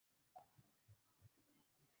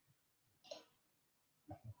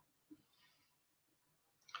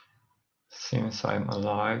Seems I'm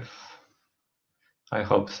alive. I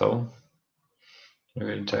hope so. We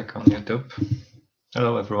will check on YouTube.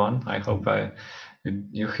 Hello everyone. I hope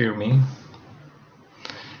you hear me.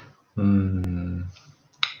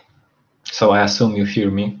 So I assume you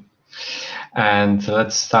hear me. And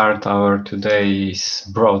let's start our today's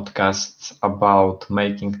broadcast about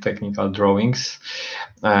making technical drawings,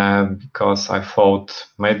 because I thought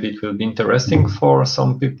maybe it will be interesting for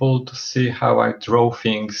some people to see how I draw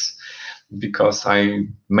things, because I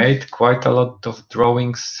made quite a lot of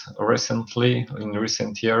drawings recently, in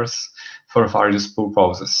recent years, for various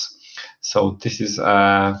purposes. So this is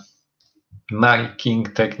making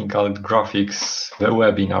technical graphics, the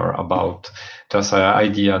webinar about just an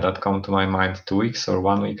idea that came to my mind 2 weeks or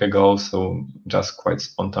 1 week ago. So just quite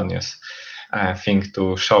spontaneous thing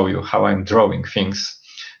to show you how I'm drawing things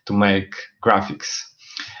to make graphics.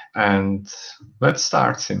 And let's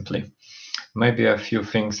start simply. Maybe a few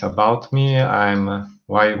things about me.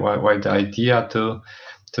 Why the idea to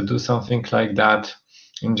do something like that?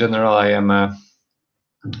 In general, I am a,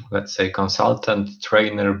 let's say, consultant,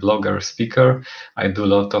 trainer, blogger, speaker. I do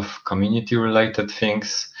a lot of community-related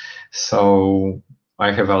things. So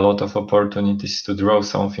I have a lot of opportunities to draw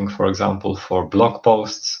something, for example, for blog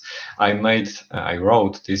posts. I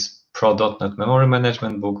wrote this Pro.NET memory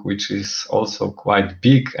management book, which is also quite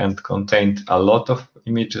big and contained a lot of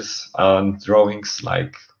images and drawings,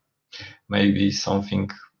 like maybe something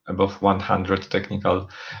above 100 technical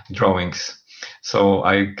drawings. So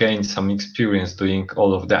I gained some experience doing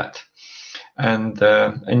all of that. And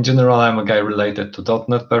in general, I'm a guy related to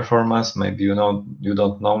 .NET performance. Maybe you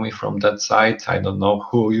don't know me from that side. I don't know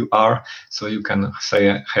who you are, so you can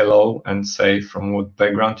say hello and say from what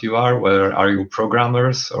background you are. Whether are you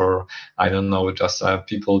programmers, or I don't know, just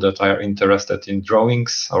people that are interested in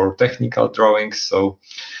drawings or technical drawings. So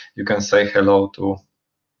you can say hello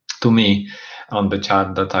to me on the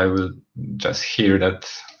chat, that I will just hear that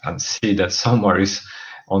and see that somewhere is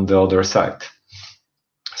on the other side.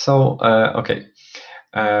 So, okay,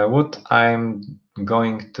 what I'm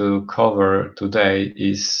going to cover today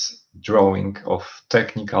is drawing of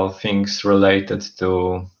technical things related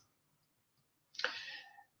to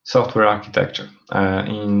software architecture,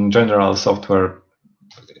 in general software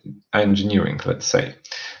engineering, let's say.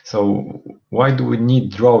 So why do we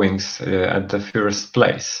need drawings at the first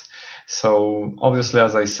place? So obviously,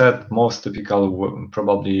 as I said, most typical,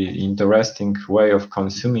 probably interesting way of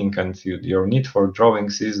consuming and your need for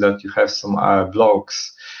drawings is that you have some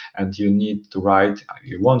blogs and you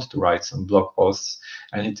want to write some blog posts,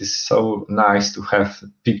 and it is so nice to have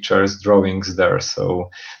pictures, drawings there. So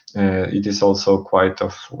it is also quite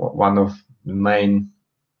one of the main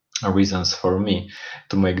reasons for me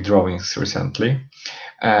to make drawings recently.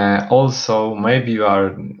 Also, maybe you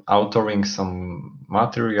are authoring some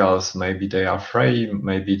materials, maybe they are free,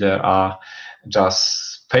 maybe they are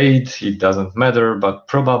just paid, it doesn't matter, but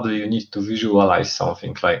probably you need to visualize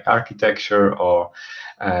something like architecture or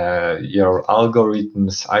your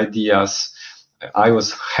algorithms, ideas. I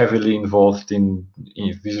was heavily involved in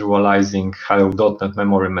visualizing how .NET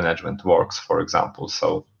memory management works, for example.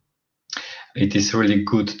 So it is really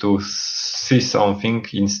good to see something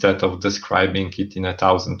instead of describing it in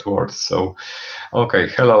 1,000 words. So, okay,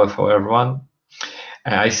 hello for everyone.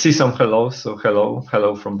 I see some hellos, so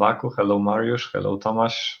hello from Baku, hello Mariusz, hello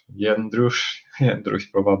Tomasz,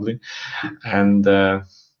 Jędruś probably, and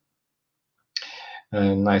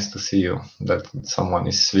nice to see you, that someone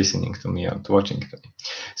is listening to me and watching me.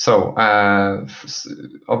 So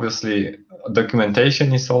obviously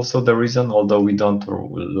documentation is also the reason, although we don't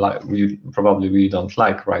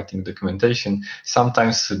like writing documentation.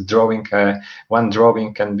 Sometimes one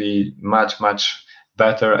drawing can be much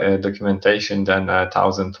better documentation than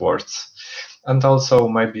 1,000 words. And also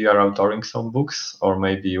maybe you are authoring some books, or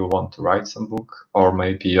maybe you want to write some book, or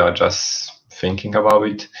maybe you are just thinking about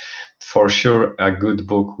it. For sure, a good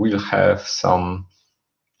book will have some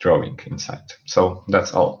drawing inside. So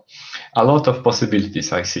that's all. A lot of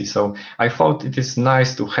possibilities I see. So I thought it is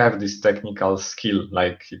nice to have this technical skill,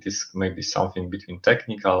 like it is maybe something between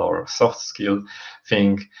technical or soft skill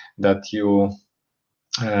thing, that you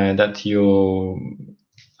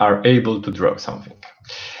are able to draw something.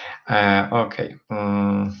 Okay.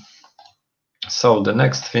 So the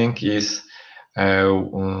next thing is,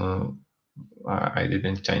 I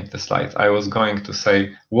didn't change the slide. I was going to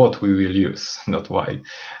say what we will use, not why.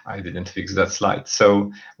 I didn't fix that slide.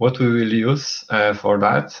 So what we will use for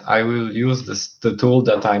that, I will use the tool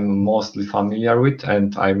that I'm mostly familiar with,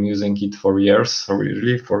 and I'm using it for years,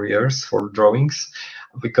 really for years, for drawings,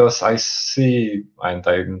 because I see, and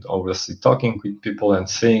I'm obviously talking with people and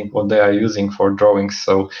seeing what they are using for drawings.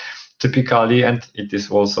 So typically, and it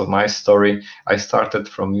is also my story, I started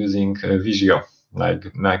from using Visio. Like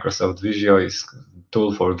Microsoft Visio is a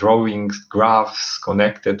tool for drawings, graphs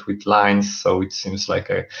connected with lines, so it seems like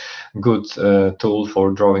a good tool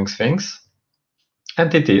for drawing things.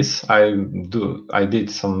 And it is. I did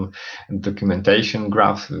some documentation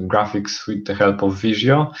graphics with the help of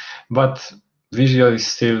Visio, but Visio is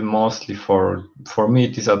still mostly for me.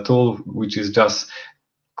 It is a tool which is just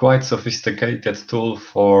quite sophisticated tool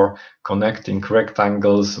for connecting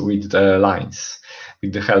rectangles with the lines,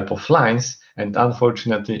 with the help of lines. And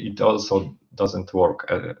unfortunately, it also doesn't work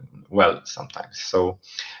well sometimes. So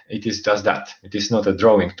it is just that. It is not a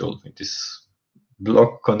drawing tool. It is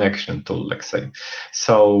block connection tool, let's say.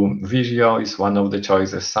 So Visio is one of the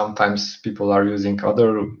choices. Sometimes people are using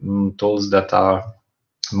other tools that are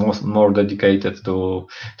more dedicated to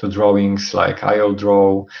drawings, like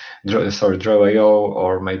Draw.io,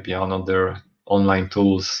 or maybe another online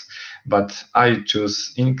tools. But I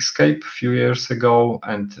chose Inkscape a few years ago,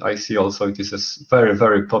 and I see also it is a very,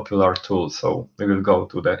 very popular tool. So we will go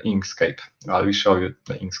to the Inkscape. I will show you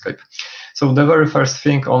the Inkscape. So the very first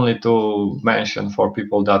thing, only to mention for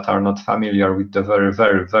people that are not familiar with the very,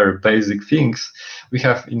 very, very basic things, we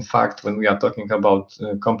have, in fact, when we are talking about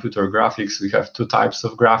computer graphics, we have two types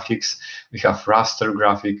of graphics. We have raster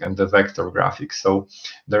graphic and the vector graphic. So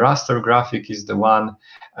the raster graphic is the one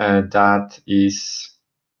that is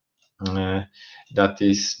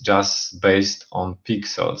just based on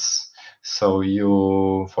pixels. So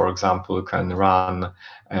you, for example, can run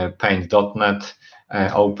paint.net,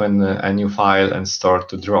 open a new file and start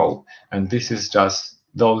to draw. And this is just,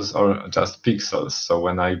 those are just pixels. So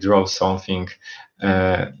when I draw something,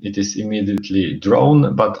 it is immediately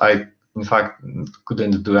drawn, but I, in fact,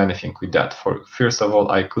 couldn't do anything with that. First of all,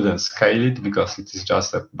 I couldn't scale it because it is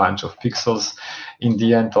just a bunch of pixels. In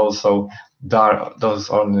the end, also, those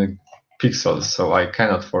only pixels, so I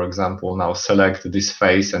cannot, for example, now select this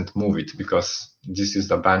face and move it because this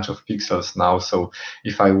is a bunch of pixels now. So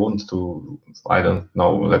if I want to, I don't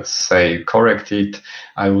know, let's say correct it,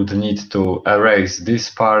 I would need to erase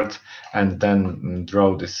this part and then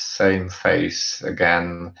draw the same face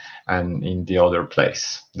again and in the other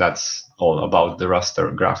place. That's all about the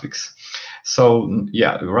raster graphics. So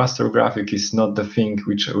yeah, raster graphic is not the thing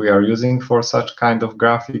which we are using for such kind of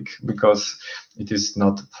graphic, because it is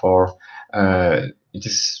not for that.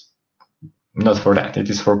 It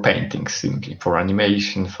is for painting, simply for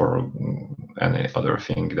animation, for any other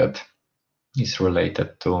thing that is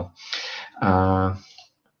related to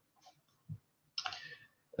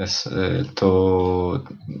let's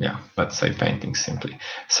say painting simply.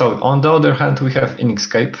 So on the other hand, we have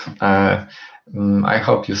Inkscape. I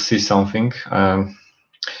hope you see something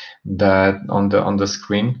that on the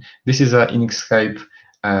screen. This is a Inkscape.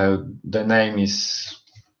 The name is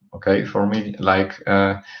okay for me, like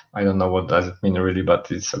I don't know what does it mean really,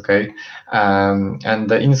 but it's okay. And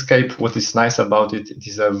the Inkscape, what is nice about it, it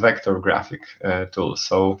is a vector graphic tool.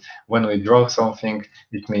 So when we draw something,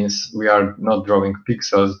 it means we are not drawing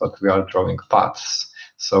pixels, but we are drawing paths.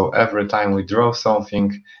 So every time we draw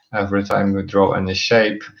something, every time we draw any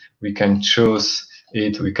shape, we can choose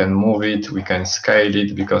it, we can move it, we can scale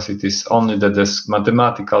it, because it is only the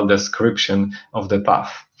mathematical description of the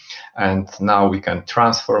path. And now we can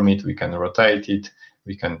transform it, we can rotate it,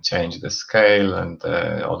 we can change the scale and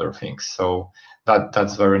other things. So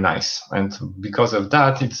that's very nice. And because of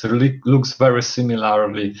that, it really looks very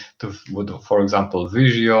similarly to what, for example,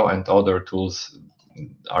 Visio and other tools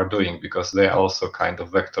are doing, because they are also kind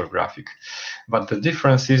of vector graphic. But the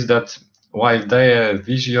difference is that while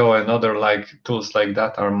Visio and other tools like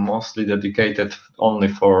that are mostly dedicated only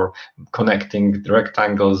for connecting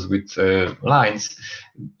rectangles with lines,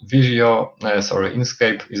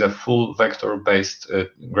 Inkscape is a full vector-based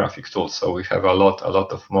graphic tool. So we have a lot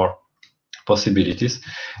of more possibilities,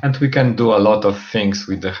 and we can do a lot of things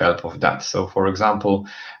with the help of that. So, for example,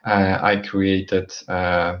 I created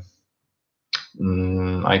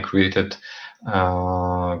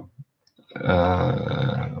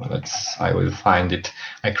I will find it.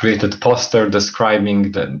 I created posters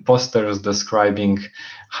describing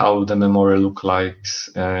how the memory looks like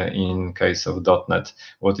in case of .NET.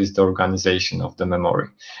 What is the organization of the memory?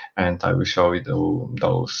 And I will show you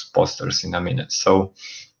those posters in a minute. So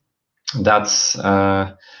that's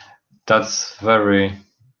very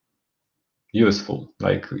useful.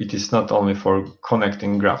 Like, it is not only for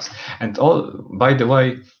connecting graphs. And by the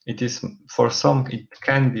way, it is for some, it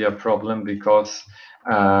can be a problem, because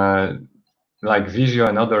like Visio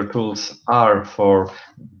and other tools are for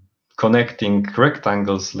connecting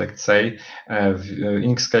rectangles, let's say,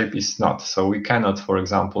 Inkscape is not. So we cannot, for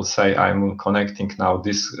example, say I'm connecting now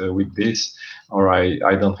this with this, or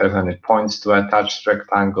I don't have any points to attach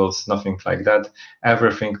rectangles, nothing like that.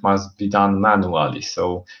 Everything must be done manually.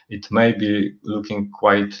 So it may be looking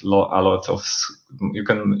quite a lot of, you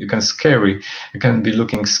can be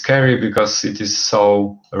looking scary because it is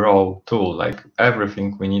so raw tool, like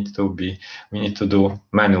everything we need to do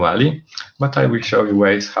manually. But I will show you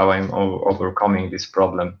ways how I'm overcoming this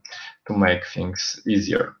problem to make things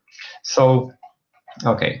easier. So,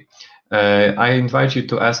 okay. I invite you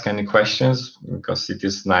to ask any questions because it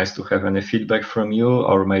is nice to have any feedback from you,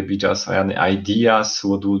 or maybe just any ideas.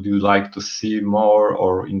 What would you like to see more,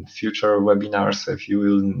 or in future webinars if you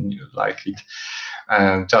will like it,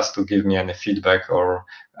 and just to give me any feedback or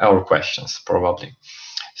questions probably.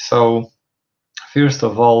 So first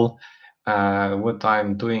of all, what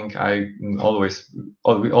I'm doing,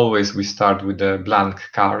 we start with a blank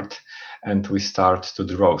card and we start to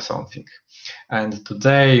draw something. And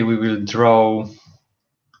today we will draw,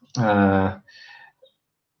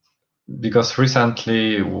 because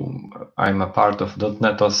recently I'm a part of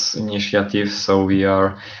Dotnetos initiative, so we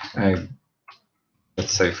are,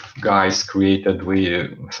 let's say, guys related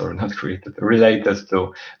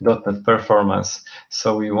to .NET performance.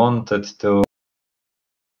 So we wanted to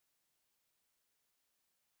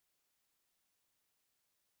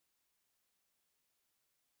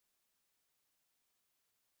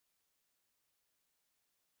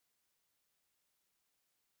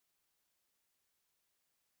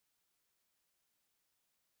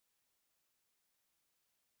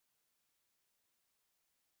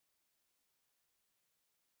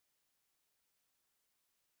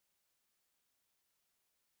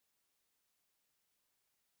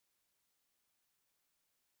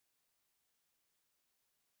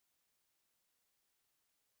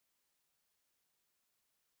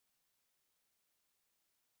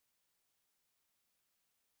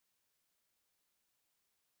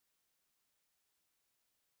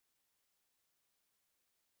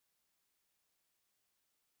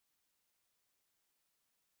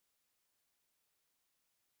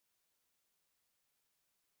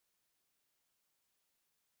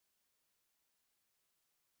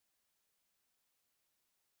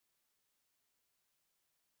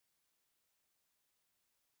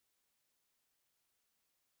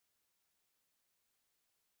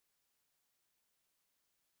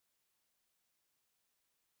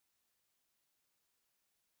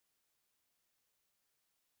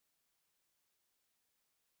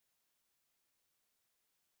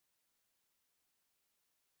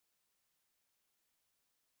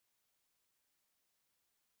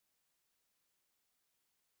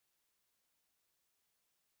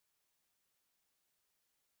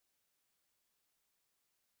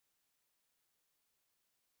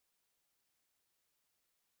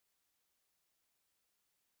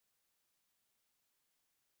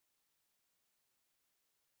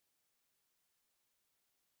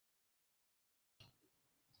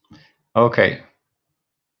okay.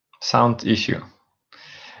 Sound issue.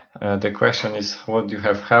 The question is what you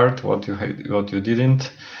have heard, what you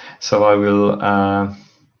didn't. So I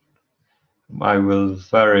will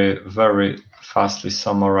very, very fastly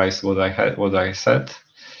summarize what I said.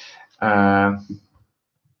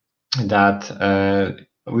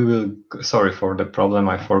 Sorry for the problem.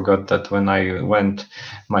 I forgot that when I went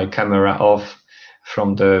my camera off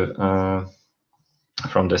from the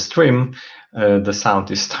stream, the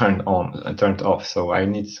sound is turned off, so I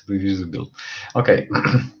need to be visible. Okay.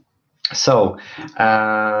 So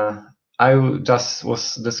I just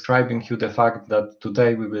was describing you the fact that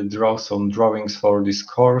today we will draw some drawings for this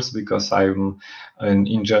course because I'm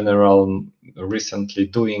in general recently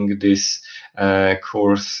doing this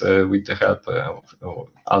course with the help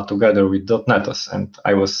altogether with Dotnetos, and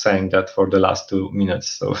I was saying that for the last 2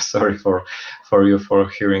 minutes, so sorry for you for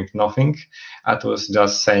hearing nothing. I was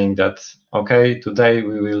just saying that okay, today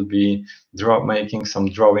we will be making some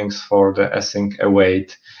drawings for the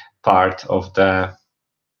AsyncExpert part of the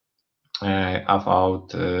about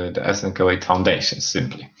the AsyncExpert foundation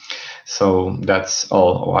simply. So that's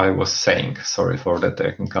all I was saying. Sorry for the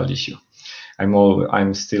technical issue.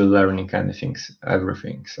 I'm still learning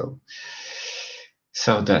everything.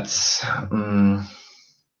 So that's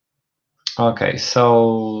okay.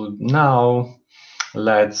 So now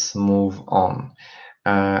let's move on.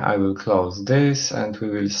 I will close this and we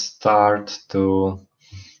will start to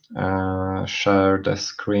share the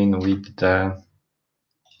screen with the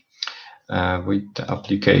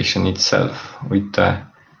application itself, with the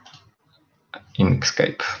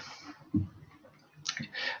Inkscape.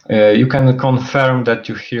 You can confirm that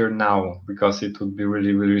you hear now, because it would be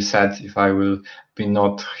really, really sad if I will be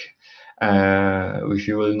not, if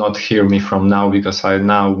you will not hear me from now, because I'm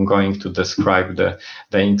now going to describe the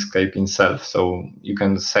Inkscape itself. So you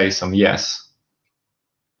can say some yes.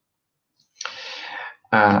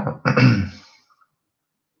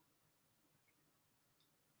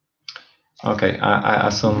 Okay, I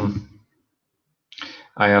assume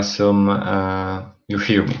you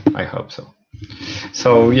hear me. I hope so.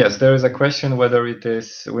 So yes, there is a question whether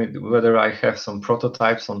I have some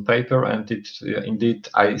prototypes on paper, and indeed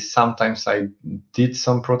sometimes I did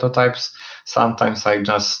some prototypes. Sometimes I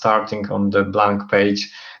just starting on the blank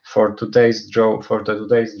page. For today's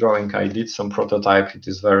drawing, I did some prototype. It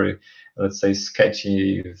is very, let's say,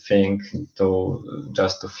 sketchy thing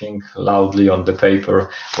just to think loudly on the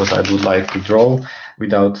paper what I would like to draw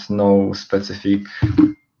without no specific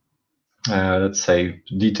let's say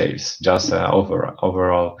details, just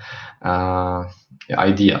overall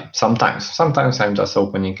idea. Sometimes I'm just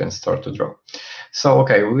opening and start to draw. So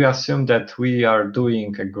okay, we assume that we are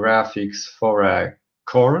doing a graphics for a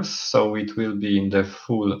course, so it will be in the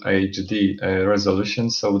full HD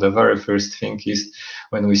resolution. So the very first thing is,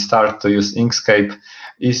 when we start to use Inkscape,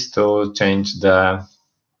 is to change the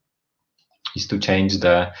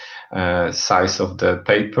size of the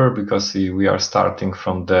paper, because we are starting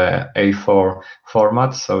from the A4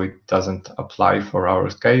 format, so it doesn't apply for our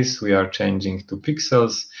case. We are changing to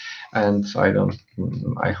pixels, and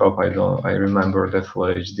I hope I remember the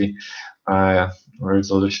full HD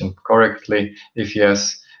resolution correctly. If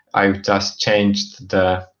yes, I've just changed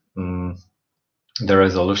the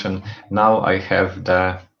resolution. Now I have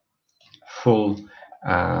the full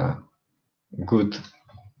good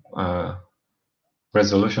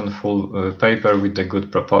resolution, full paper with the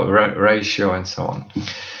good ratio and so on.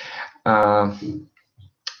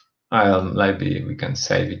 Maybe we can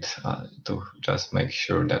save it to just make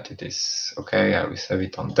sure that it is okay. I will save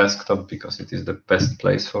it on desktop because it is the best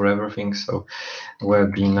place for everything. So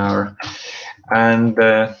webinar. And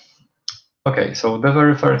okay, so the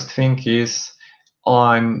very first thing is,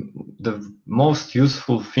 the most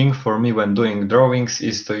useful thing for me when doing drawings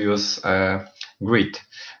is to use grid.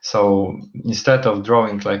 So instead of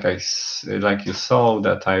drawing like you saw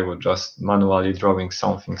that I would just manually drawing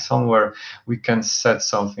something somewhere, we can set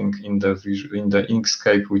something in the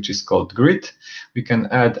Inkscape which is called grid. We can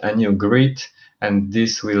add a new grid, and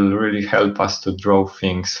this will really help us to draw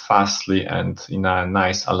things fastly and in a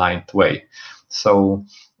nice aligned way. So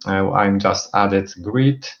I'm just added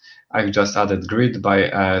grid. I've just added grid by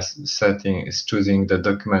choosing the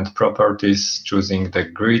document properties, choosing the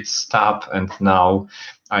grids tab, and now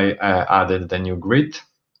I added the new grid.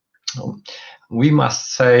 We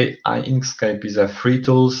must say Inkscape is a free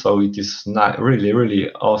tool, so it is not really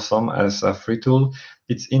awesome as a free tool.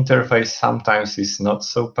 Its interface sometimes is not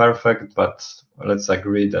so perfect, but let's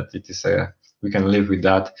agree that it is we can live with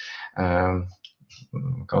that,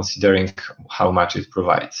 considering how much it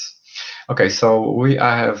provides. Okay, so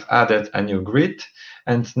I have added a new grid,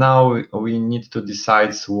 and now we need to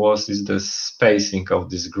decide what is the spacing of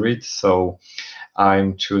this grid. So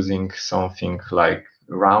I'm choosing something like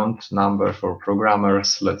round number for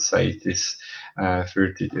programmers. Let's say it is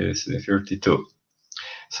 32.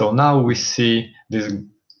 So now we see this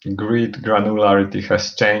grid granularity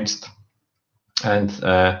has changed, and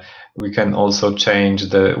we can also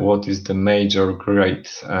change what is the major grid,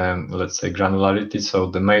 let's say granularity. So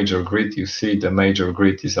the major grid, you see the major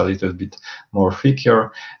grid is a little bit more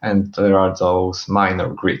thicker, and there are those minor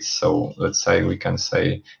grids. So let's say we can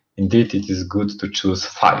say, indeed, it is good to choose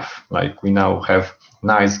 5. Like we now have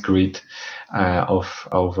nice grid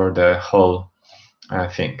over the whole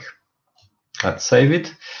thing. Let's save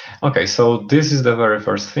it. Okay, so this is the very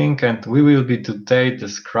first thing, and we will be today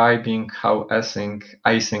describing how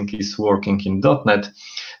async is working in .NET.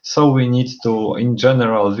 So we need to, in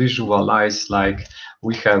general, visualize like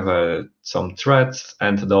we have some threads,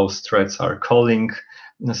 and those threads are calling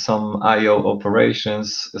some I/O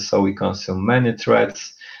operations, so we consume many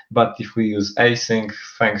threads. But if we use async,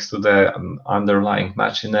 thanks to the underlying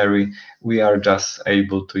machinery, we are just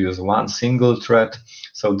able to use one single thread.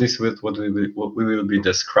 So this is what we will be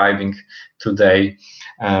describing today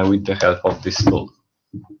with the help of this tool.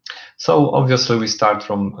 So obviously we start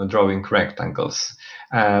from drawing rectangles.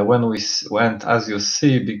 As you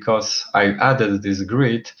see, because I added this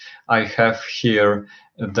grid, I have here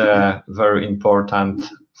the very important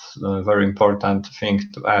thing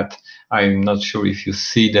to add. I'm not sure if you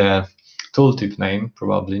see the tooltip name,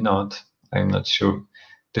 probably not. I'm not sure.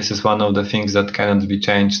 This is one of the things that cannot be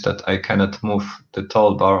changed, that I cannot move the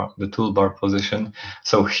toolbar position.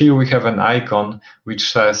 So here we have an icon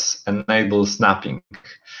which says enable snapping.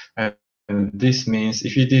 And this means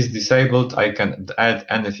if it is disabled, I can add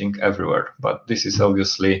anything everywhere. But this is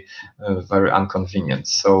obviously very inconvenient.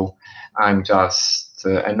 So I'm just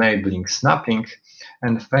enabling snapping.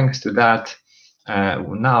 And thanks to that,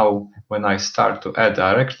 now when I start to add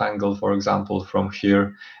a rectangle, for example, from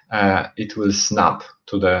here, it will snap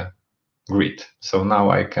to the grid. So now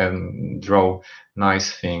I can draw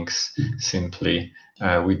nice things simply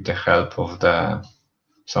with the help of the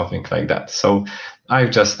something like that. So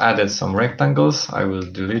I've just added some rectangles. I will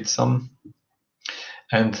delete some.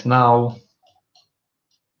 And now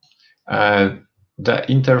the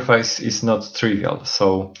interface is not trivial.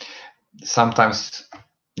 So sometimes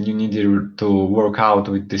you need to work out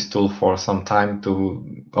with this tool for some time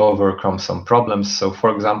to overcome some problems. So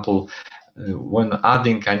for example, when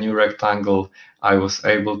adding a new rectangle, I was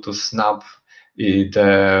able to snap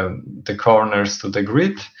the corners to the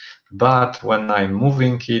grid, but when I'm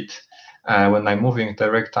moving it, when I'm moving the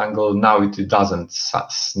rectangle, now it doesn't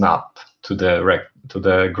snap to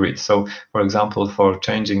the grid. So for example, for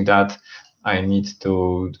changing that, I need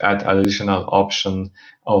to add additional option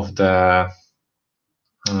of the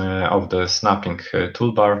snapping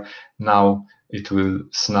toolbar. Now it will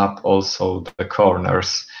snap also the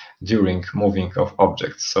corners during moving of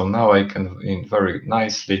objects. So now I can very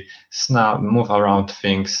nicely move around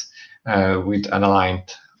things with an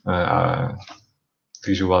aligned,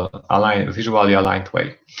 visually aligned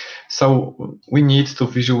way. So we need to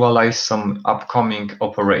visualize some upcoming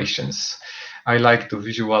operations. I like to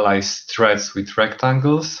visualize threads with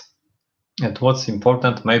rectangles. And what's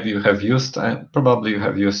important, maybe you have used, probably you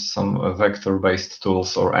have used some vector-based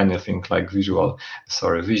tools or anything like Visio.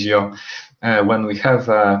 When we have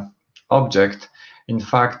an object, in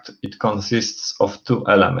fact, it consists of two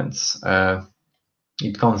elements.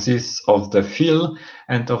 It consists of the fill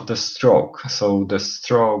and of the stroke. So the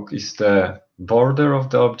stroke is the border of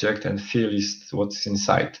the object and fill is what's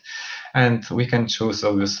inside. And we can choose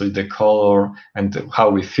obviously the color and how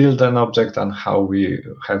we fill an object and how we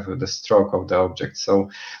have the stroke of the object. So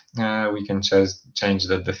we can change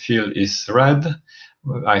that the fill is red.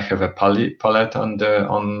 I have a palette on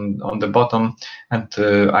the bottom, and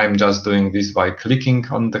I'm just doing this by clicking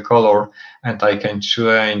on the color, and I can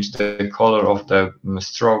change the color of the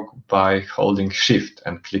stroke by holding Shift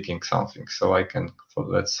and clicking something. So I can,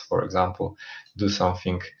 let's for example, do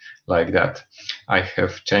something like that. I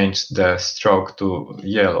have changed the stroke to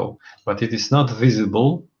yellow, but it is not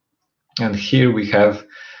visible. And here we have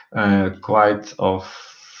quite of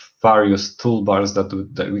various toolbars that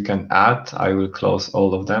we can add. I will close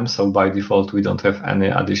all of them. So by default, we don't have any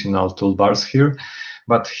additional toolbars here.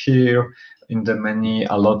 But here in the menu,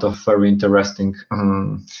 a lot of very interesting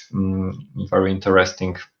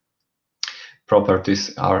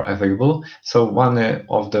properties are available. So one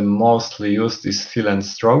of the mostly used is fill and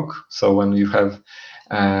stroke. So when you have,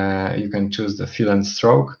 you can choose the fill and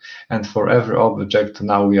stroke, and for every object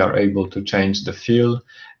now we are able to change the fill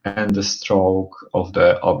and the stroke of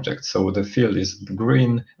the object. So the fill is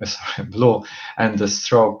blue, and the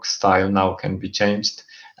stroke style now can be changed,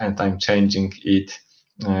 and I'm changing it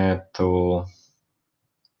I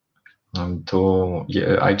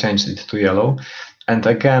changed it to yellow. And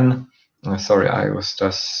again, sorry, I was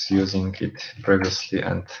just using it previously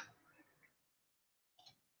and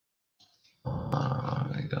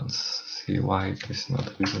I don't see why it is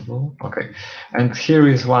not visible. Okay, and here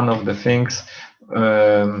is one of the things.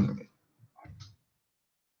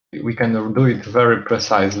 We can do it very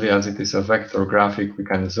precisely as it is a vector graphic. We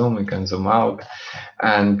can zoom out,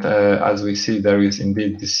 and as we see, there is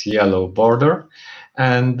indeed this yellow border.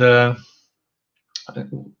 And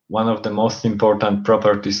one of the most important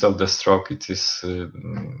properties of the stroke, it is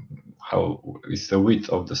how is the width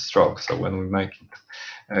of the stroke. So when we make it,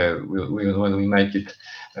 when we make it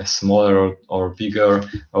smaller or bigger,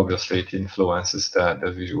 obviously it influences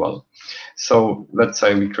the visual. So let's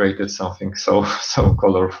say we created something so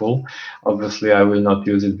colorful. Obviously, I will not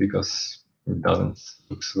use it because it doesn't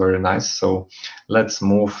look very nice. So let's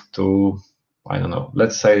move to, I don't know.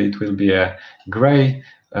 Let's say it will be a gray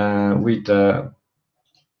with a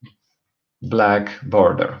black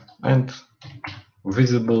border and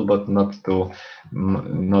visible, but not to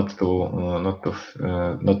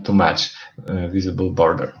match visible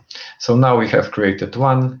border. So now we have created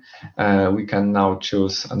one. We can now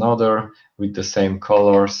choose another with the same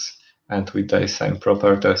colors and with the same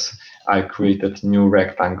properties, I created new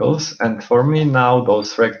rectangles. And for me now,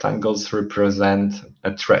 those rectangles represent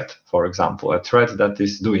a thread, for example, a thread that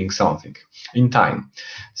is doing something in time.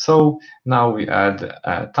 So now we add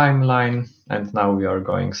a timeline, and now we are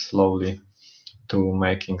going slowly to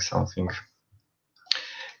making something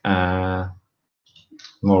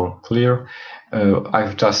more clear.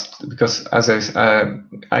 I've just, because as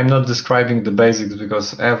I'm not describing the basics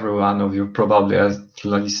because every one of you probably at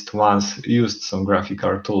least once used some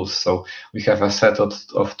graphical tools. So we have a set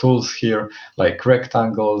of tools here, like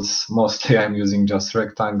rectangles. Mostly I'm using just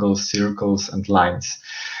rectangles, circles, and lines,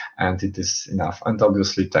 and it is enough, and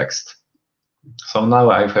obviously text. So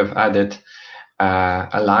now I have added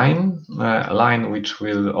a line which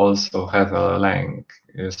will also have a length,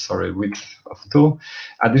 width of 2.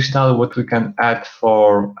 Additional, what we can add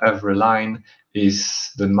for every line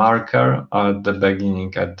is the marker at the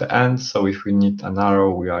beginning, at the end. So if we need an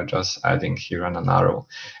arrow, we are just adding here an arrow.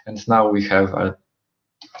 And now we have an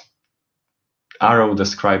arrow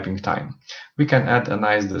describing time. We can add a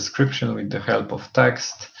nice description with the help of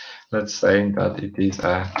text. Let's say that it is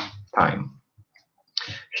a time.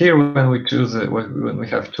 Here, when we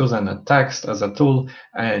have chosen a text as a tool,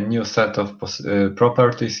 a new set of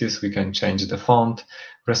properties is we can change the font.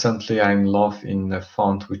 Recently, I'm love in a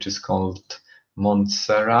font which is called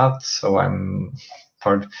Montserrat, so I'm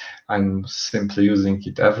simply using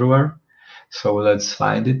it everywhere. So let's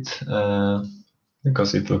find it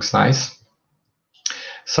because it looks nice.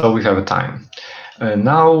 So we have a time.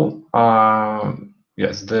 Now,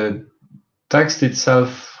 yes, the text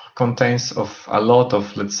itself contains of a lot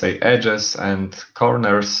of, let's say, edges and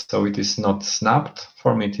corners, so it is not snapped.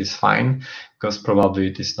 For me, it is fine because probably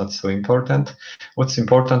it is not so important. What's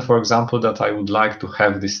important, for example, that I would like to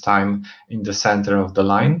have this time in the center of the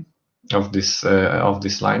line of this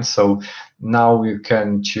line. So now we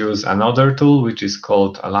can choose another tool which is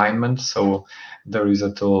called alignment. So there is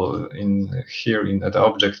a tool in here in the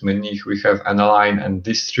object menu. We have an align and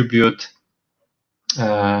distribute.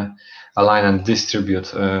 Align and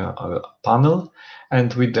distribute panel,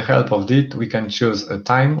 and with the help of it we can choose a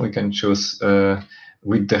time. We can choose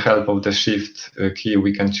with the help of the shift key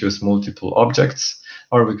we can choose multiple objects,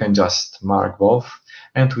 or we can just mark both,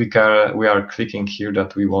 and we are clicking here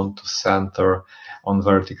that we want to center on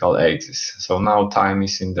vertical axis. So now time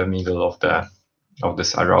is in the middle of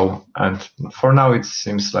this arrow, and for now it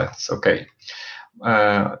seems like it's okay.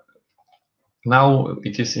 Now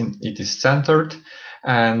it is centered,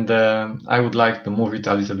 and I would like to move it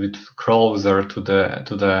a little bit closer to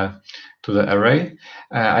the array.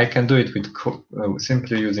 I can do it with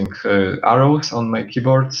simply using arrows on my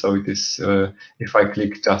keyboard. So it is if I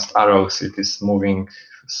click just arrows, it is moving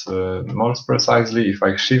more precisely. If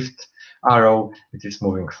I shift arrow, it is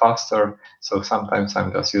moving faster. So sometimes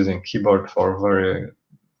I'm just using keyboard for very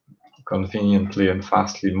conveniently and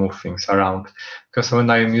fastly move things around, because when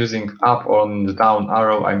I'm using up or the down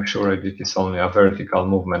arrow, I'm sure it is only a vertical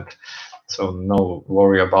movement, so no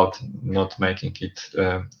worry about not making it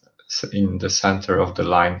in the center of the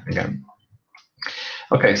line again.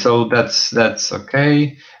 Okay, so that's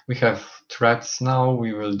okay. We have threads now.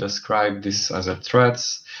 We will describe this as a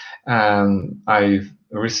threads, and I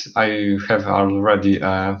have already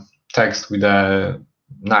a text with a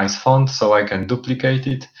nice font, so I can duplicate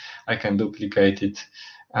it. I can duplicate it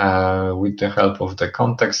with the help of the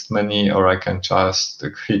context menu, or I can just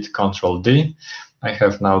hit Ctrl-D. I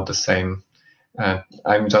have now the same.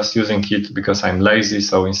 I'm just using it because I'm lazy,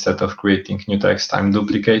 so instead of creating new text, I'm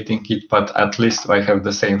duplicating it, but at least I have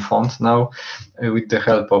the same font now. With the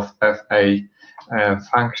help of FA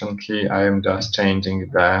function key, I am just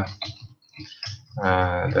changing the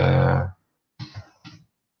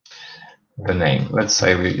name. Let's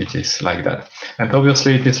say it is like that. And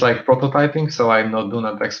obviously it is like prototyping, so I do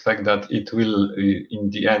not expect that it will in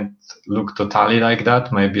the end look totally like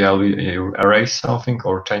that. Maybe I'll erase something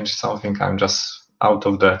or change something. I'm just out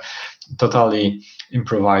of the totally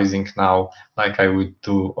improvising now, like I would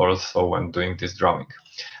do also when doing this drawing.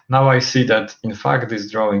 Now I see that in fact this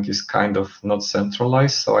drawing is kind of not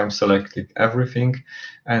centralized, so I'm selecting everything,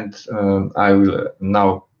 and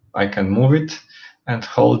I can move it. And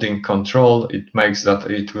holding Control, it makes that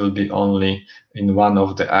it will be only in one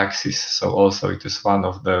of the axes. So also it is one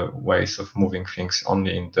of the ways of moving things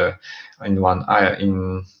only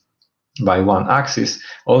by one axis.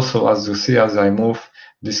 Also, as you see, as I move,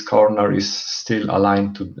 this corner is still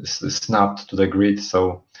aligned to snapped to the grid.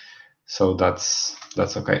 So that's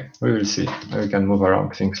okay. We will see. We can move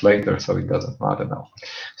around things later, so it doesn't matter now.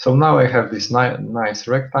 So now I have these nice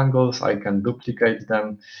rectangles. I can duplicate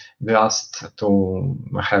them just to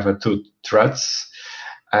have two threads.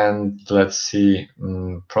 and let's see,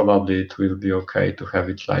 probably it will be okay to have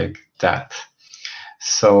it like that.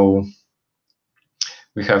 So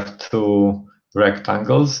we have two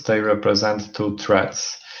rectangles, they represent two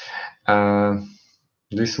threads.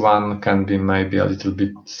 This one can be maybe a little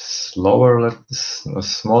bit smaller.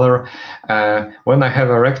 When I have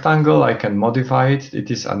a rectangle, I can modify it.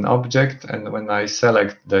 It is an object, and when I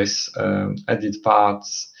select this Edit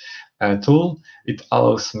Paths tool, it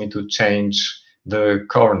allows me to change the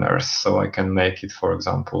corners. So I can make it, for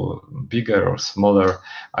example, bigger or smaller.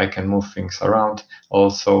 I can move things around.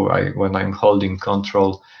 Also, when I'm holding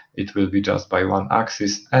Control, it will be just by one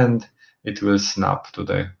axis, and it will snap to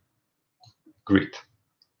the grid.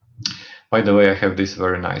 By the way, I have this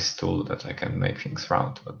very nice tool that I can make things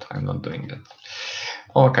round, but I'm not doing that.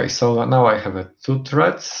 Okay, so now I have two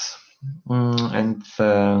threads, and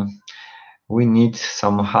we need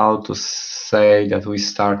somehow to say that we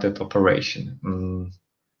started operation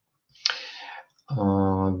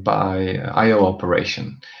by I/O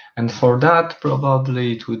operation. And for that,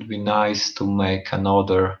 probably it would be nice to make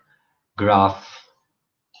another graph.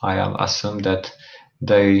 I assume that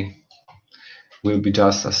they will be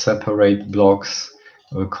just a separate blocks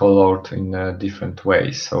colored in a different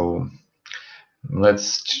way. So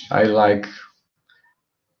I like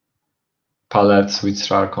palettes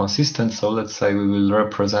which are consistent. So let's say we will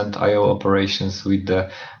represent I/O operations with the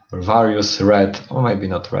various red, or maybe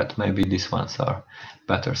not red, maybe these ones are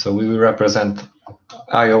better. So we will represent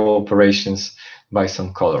I/O operations by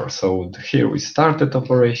some color. So here we started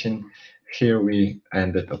operation, here we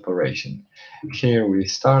ended operation. Here we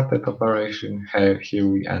started operation, here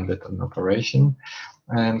we ended an operation,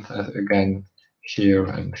 and again here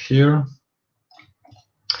and here.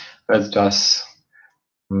 Let's just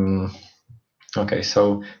okay.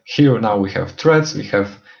 So here now we have threads. We have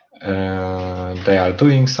they are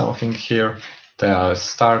doing something here. They are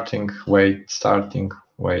starting, starting,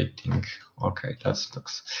 waiting. Okay, that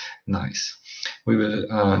looks nice. We will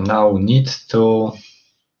now need to.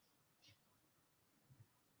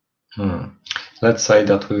 Let's say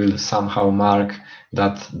that we will somehow mark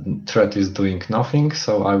that thread is doing nothing.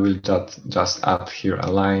 So I will just add here a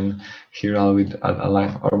line. Here I will add a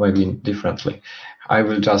line, or maybe differently. I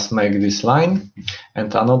will just make this line.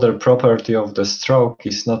 And another property of the stroke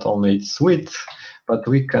is not only its width, but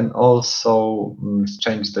we can also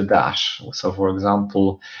change the dash. So for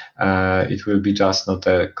example, it will be just not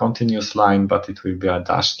a continuous line, but it will be a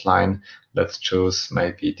dashed line. Let's choose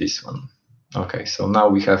maybe this one. Okay, so now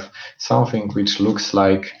we have something which looks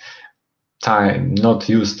like time not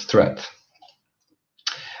used thread.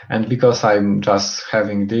 And because I'm just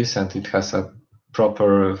having this and it has a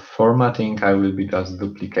proper formatting, I will be just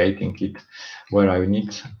duplicating it where I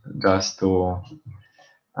need, just to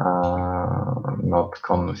not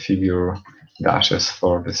configure dashes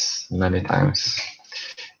for this many times.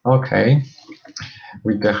 Okay,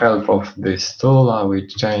 with the help of this tool, I will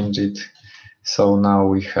change it. So now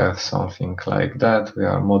we have something like that. We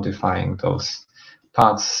are modifying those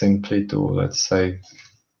paths simply to, let's say,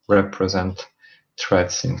 represent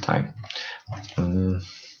threads in time.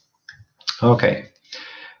 Okay,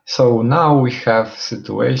 so now we have a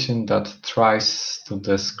situation that tries to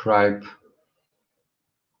describe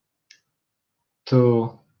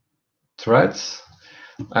two threads,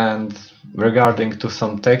 and regarding to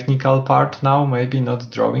some technical part now, maybe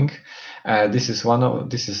not drawing. This is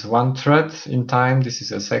one thread in time. This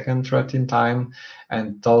is a second thread in time,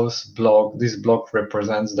 and this block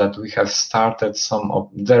represents that we have started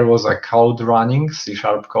there was a code running, C#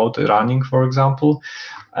 code running, for example,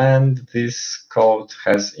 and this code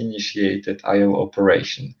has initiated I/O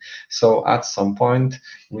operation. So at some point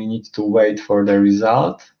we need to wait for the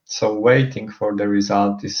result. So waiting for the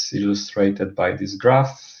result is illustrated by this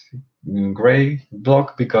graph, gray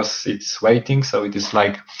block, because it's waiting. So it is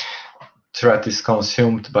like thread is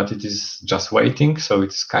consumed, but it is just waiting. So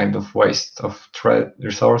it's kind of waste of thread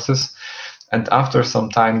resources. And after some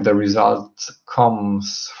time, the result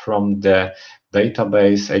comes from the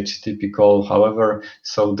database HTTP call. However,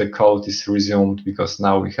 so the code is resumed because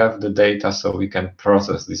now we have the data, so we can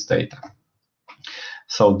process this data.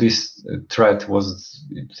 So this thread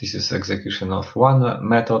this is execution of one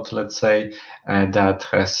method, let's say, that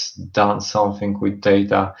has done something with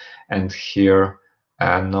data, and here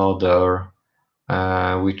another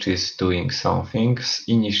which is doing something,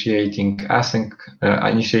 initiating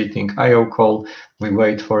I/O call. We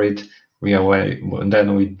wait for it,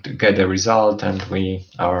 then we get a result, and we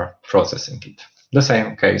are processing it. The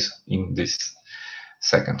same case in this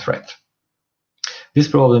second thread. This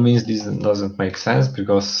probably means this doesn't make sense,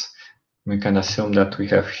 because we can assume that we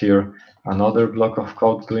have here another block of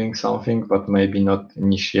code doing something, but maybe not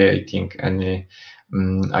initiating any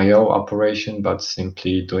I/O operation, but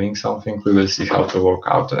simply doing something. We will see how to work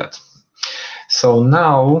out that. So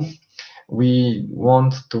now we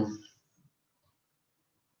want to,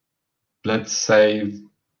 let's say,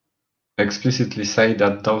 explicitly say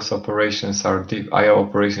that those operations are I/O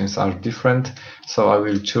operations are different. So I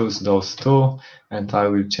will choose those two, and I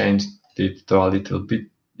will change it to a little bit,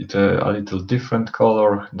 a little different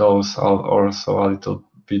color. Those are also a little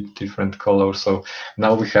bit different color. So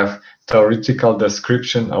now we have theoretical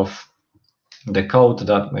description of the code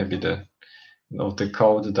that maybe the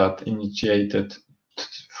code that initiated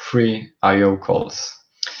 3 I/O calls.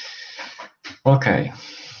 Okay.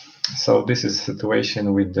 So this is the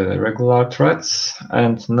situation with the regular threads,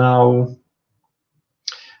 and now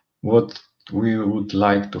what we would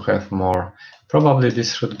like to have more. Probably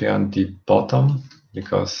this should be on the bottom,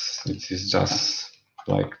 because it is just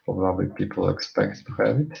like probably people expect to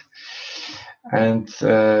have it. And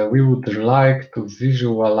we would like to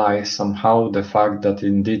visualize somehow the fact that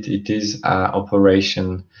indeed it is an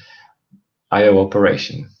operation, I/O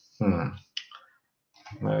operation.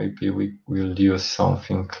 Maybe we will use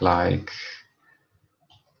something like,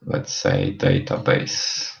 let's say,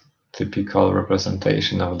 database. Typical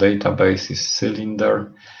representation of database is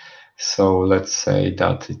cylinder. So let's say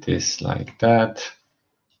that it is like that.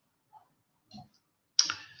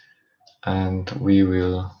 And we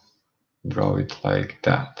will draw it like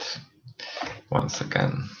that. Once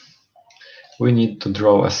again, we need to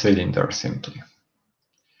draw a cylinder simply.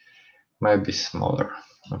 Maybe smaller.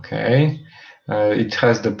 Okay. It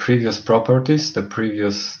has the previous properties, the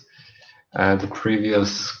previous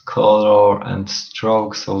color and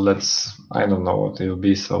stroke. So let's, I don't know what it will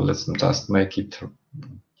be. So let's just make it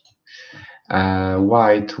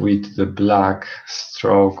white with the black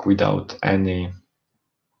stroke without anything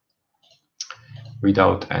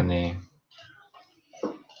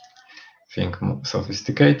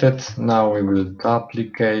sophisticated. Now we will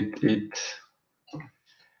duplicate it,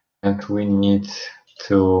 and we need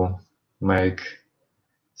to make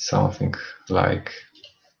something like,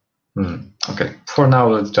 okay, for now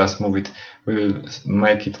let's just move it. We will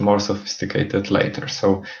make it more sophisticated later.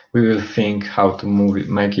 So we will think how to move it,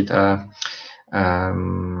 make it a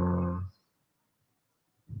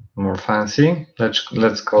more fancy.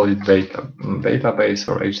 Let's call it database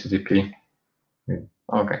or HTTP.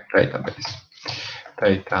 Okay, database.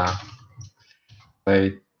 Database.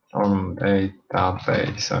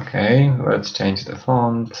 Okay, let's change the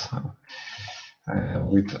font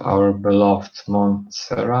with our beloved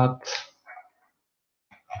Montserrat.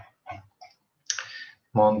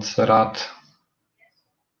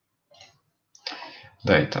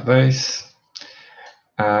 Database.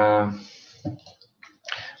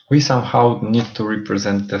 We somehow need to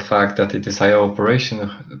represent the fact that it is I/O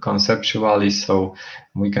operation conceptually, so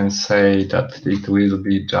we can say that it will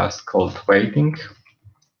be just called waiting,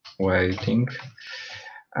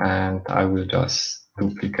 and I will just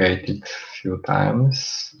duplicate it a few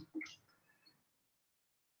times.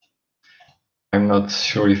 I'm not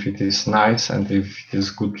sure if it is nice and if it is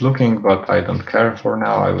good looking, but I don't care for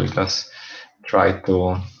now. I will just try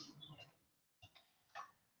to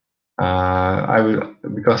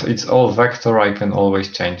because it's all vector, I can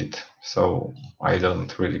always change it. So I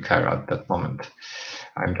don't really care at that moment.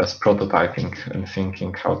 I'm just prototyping and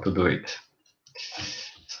thinking how to do it.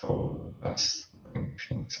 So that's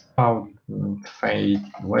things out, fade,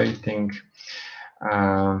 waiting.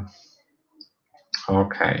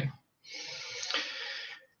 Okay.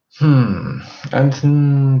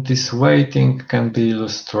 And this waiting can be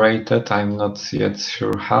illustrated. I'm not yet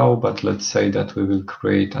sure how, but let's say that we will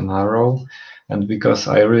create an arrow. And because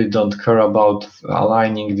I really don't care about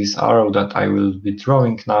aligning this arrow that I will be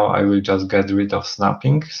drawing now, I will just get rid of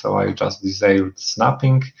snapping. So I just disabled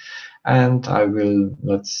snapping, and I will,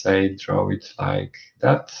 let's say, draw it like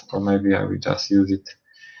that, or maybe I will just use it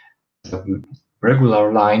as a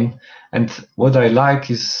regular line. And what I like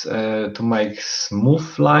is to make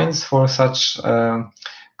smooth lines for such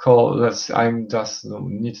call. I just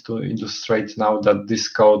need to illustrate now that this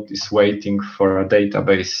code is waiting for a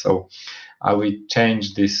database. So I will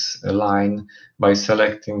change this line by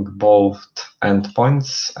selecting both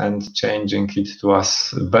endpoints and changing it to a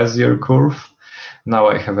Bezier curve. Now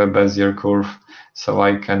I have a Bezier curve, so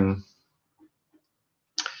I can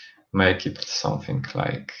make it something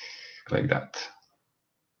like that.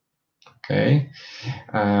 Okay,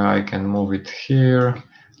 I can move it here.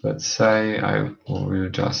 Let's say I will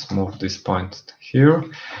just move this point here.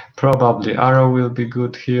 Probably arrow will be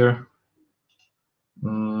good here.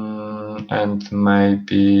 And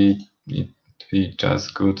maybe it be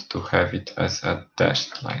just good to have it as a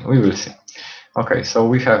dashed line. We will see. Okay, so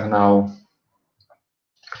we have now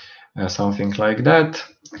something like that.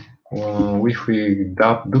 If we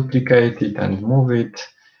duplicate it and move it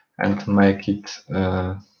and make it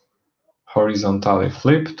horizontally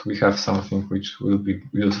flipped, we have something which will be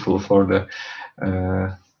useful for the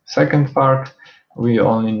second part. We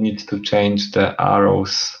only need to change the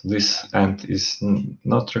arrows. This end is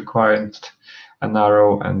not required an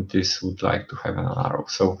arrow, and this would like to have an arrow.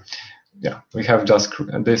 So yeah, we have just,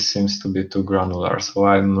 this seems to be too granular. So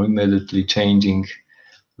I'm immediately changing,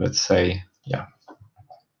 let's say, yeah,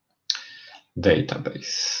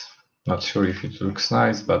 database. Not sure if it looks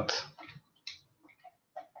nice, but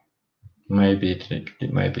maybe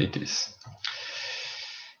it is.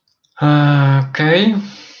 Okay.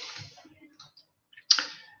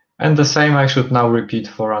 And the same I should now repeat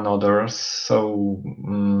for another. So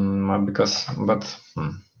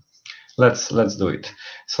let's do it.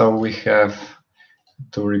 So we have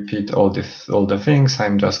to repeat all the things.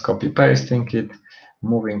 I'm just copy pasting it,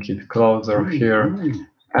 moving it closer here,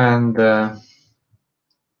 and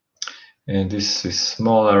this is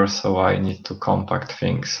smaller, so I need to compact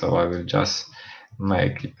things. So I will just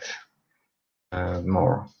make it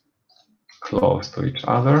more close to each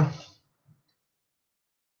other.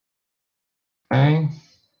 Okay.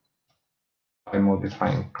 By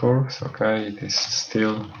modifying curves, okay, it is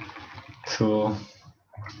still too.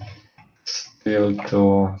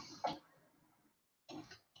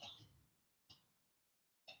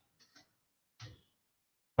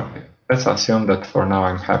 Okay, let's assume that for now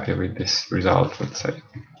I'm happy with this result, let's say.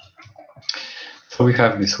 So we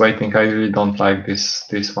have this waiting. I really don't like this.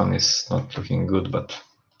 This one is not looking good, but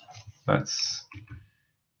that's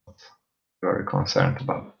not very concerned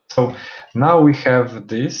about. So now we have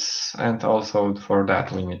this, and also for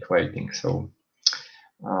that we need waiting. So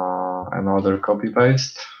another copy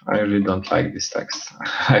paste. I really don't like this text.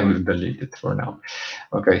 I will delete it for now.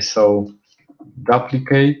 Okay, so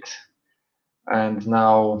duplicate, and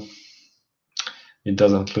now it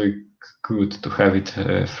doesn't look good to have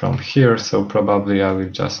it from here, so probably I will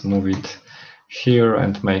just move it here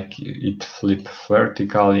and make it flip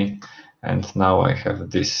vertically, and now I have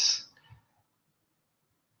this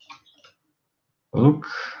look.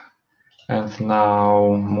 And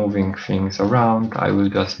now moving things around, I will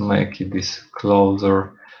just make it this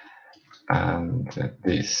closer and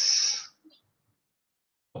this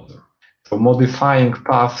closer. So modifying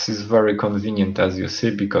paths is very convenient, as you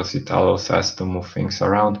see, because it allows us to move things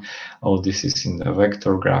around. All this is in the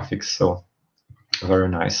vector graphics, so very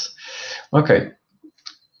nice. Okay.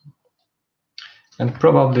 And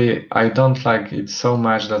probably I don't like it so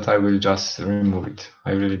much that I will just remove it.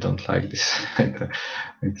 I really don't like this.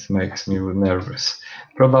 It makes me nervous.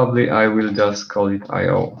 Probably I will just call it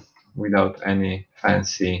IO without any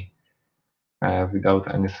fancy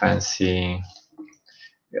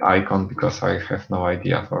icon, because I have no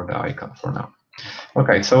idea for the icon for now.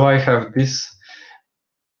 Okay, so I have this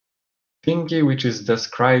thingy which is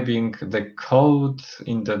describing the code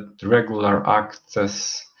in the regular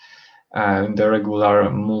access, in the regular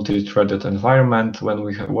multi-threaded environment when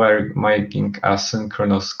we're making a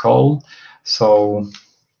synchronous call. So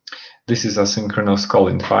this is a synchronous call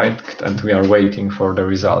in fact, and we are waiting for the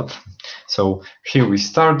result. So here we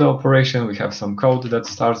start the operation, we have some code that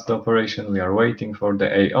starts the operation, we are waiting for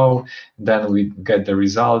the AO, then we get the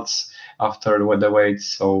results after the wait,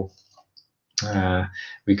 so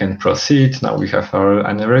we can proceed. Now we have our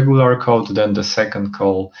regular code, then the second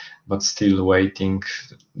call, but still waiting,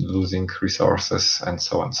 losing resources, and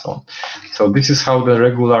so on and so on. So this is how the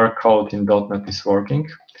regular code in .NET is working.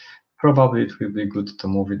 Probably it will be good to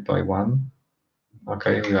move it by one.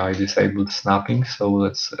 Okay, I disabled snapping, so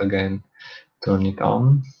let's again turn it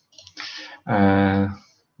on.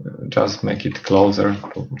 Just make it closer,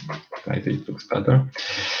 maybe it looks better.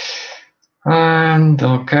 And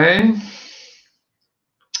okay.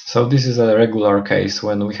 So this is a regular case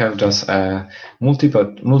when we have just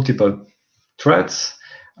multiple threads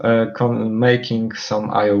making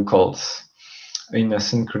some IO calls in a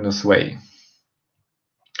synchronous way.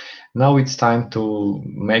 Now it's time to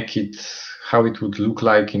make it how it would look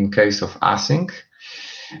like in case of async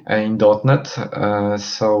in .NET.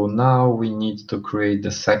 So now we need to create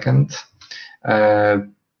the second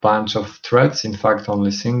bunch of threads, in fact only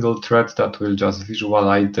single thread, that will just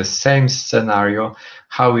visualize the same scenario,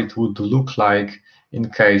 how it would look like in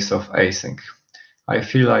case of async. I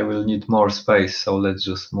feel I will need more space, so let's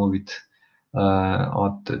just move it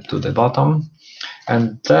to the bottom.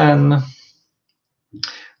 And then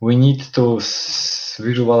we need to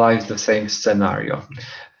visualize the same scenario.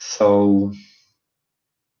 So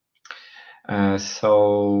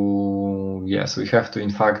So yes, we have to in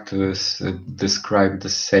fact describe the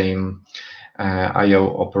same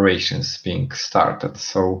I/O operations being started.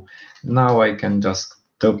 So now I can just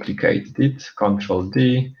duplicate it, Control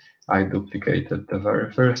D. I duplicated the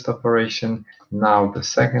very first operation. Now the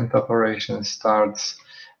second operation starts.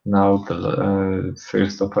 Now the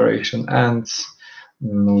first operation ends.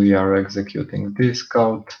 We are executing this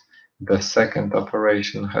code. The second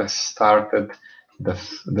operation has started. The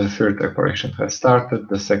third operation has started.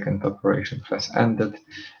 The second operation has ended,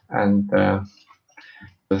 and the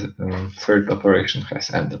third operation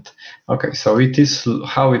has ended. Okay, so it is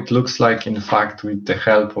how it looks like in fact with the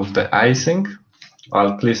help of the async,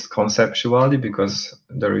 at least conceptually, because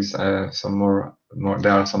there is there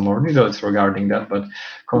are some more details regarding that, but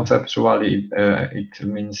conceptually it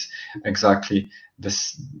means exactly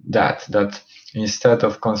that instead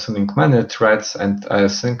of consuming many threads and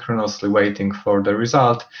synchronously waiting for the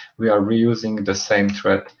result, we are reusing the same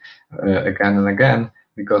thread again and again,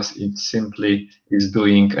 because it simply is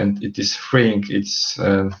doing, and it is freeing its,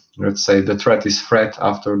 let's say the thread is freed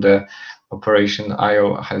after the operation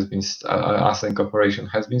IO has been, async operation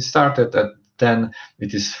has been started, and then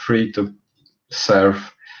it is free to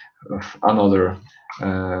serve another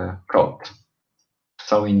code.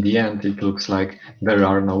 So in the end, it looks like there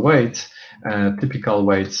are no waits, typical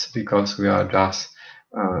waits, because we are just,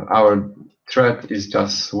 our thread is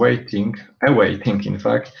just awaiting in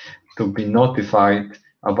fact, to be notified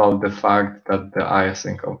about the fact that the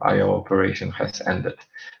async of IO operation has ended.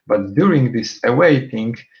 But during this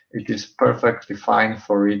awaiting, it is perfectly fine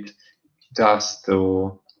for it just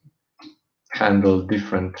to handle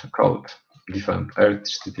different code, different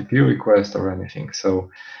HTTP request or anything.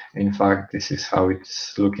 So in fact, this is how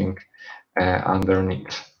it's looking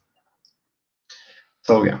underneath.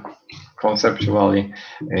 So yeah, conceptually,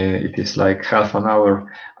 it is like half an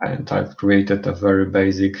hour, and I've created a very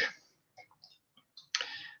basic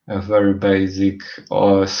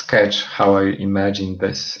sketch how I imagine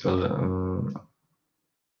this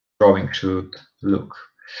drawing should look.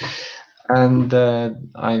 And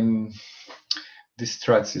this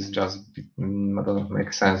threads is just doesn't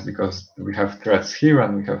make sense, because we have threads here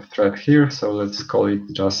and we have thread here. So let's call it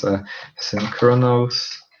just a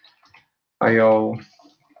synchronous IO,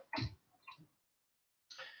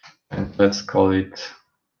 and let's call it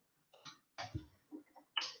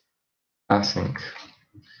async.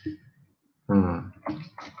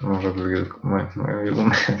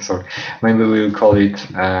 Maybe we'll call it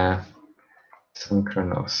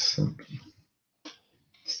synchronous.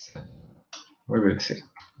 We will see.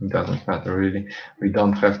 It doesn't matter really. We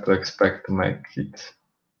don't have to expect to make it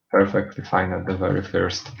perfectly fine at the very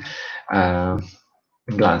first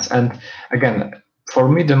glance. And again, for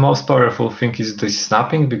me, the most powerful thing is the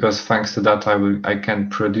snapping, because thanks to that, I can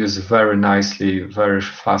produce very nicely, very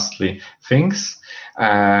fastly things,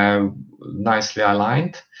 nicely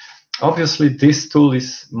aligned. Obviously, this tool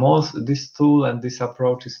and this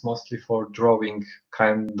approach is mostly for drawing,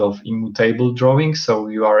 kind of immutable drawing. So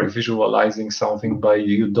you are visualizing something, but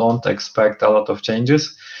you don't expect a lot of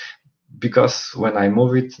changes, because when I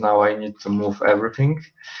move it now, I need to move everything,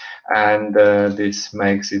 and this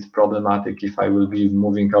makes it problematic if I will be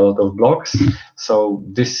moving a lot of blocks. So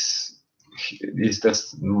this is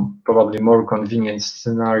just probably more convenient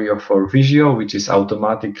scenario for Visio, which is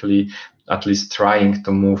automatically at least trying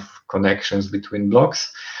to move connections between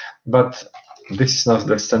blocks. But this is not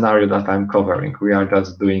the scenario that I'm covering. We are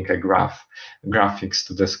just doing a graphics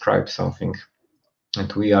to describe something,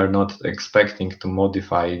 and we are not expecting to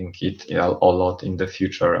modifying it a lot in the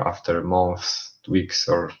future after months, weeks,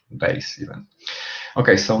 or days even.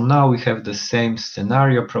 Okay, so now we have the same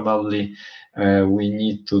scenario. Probably we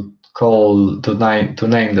need to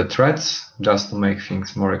name the threads just to make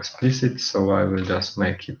things more explicit. So I will just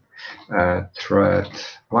make it thread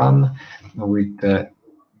 1 with the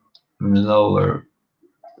lower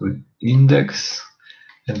index,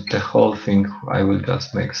 and the whole thing I will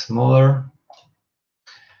just make smaller.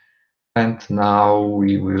 And now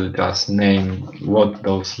we will just name what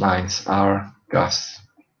those lines are, just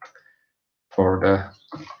for the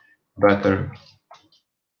better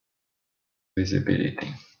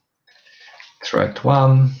visibility. Thread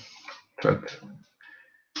 1, thread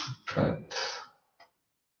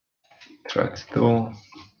 2.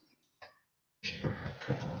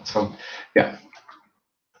 So yeah,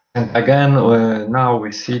 and again, now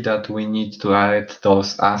we see that we need to add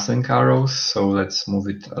those async arrows. So let's move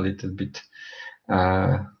it a little bit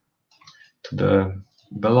to the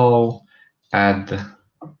below, add,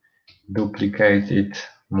 duplicate it,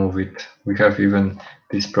 move it. We have even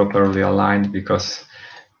this properly aligned, because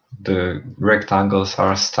the rectangles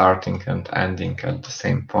are starting and ending at the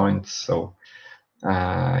same point. So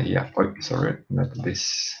yeah, oh, sorry, not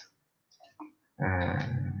this.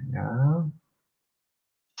 Yeah.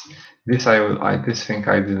 This this thing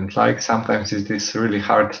I didn't like. Sometimes it is really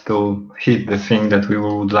hard to hit the thing that we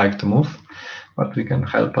would like to move, but we can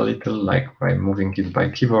help a little, like by moving it by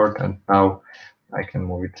keyboard. And now I can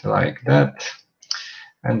move it like that.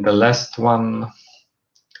 And the last one,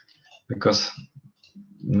 because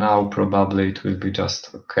now probably it will be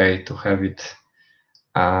just okay to have it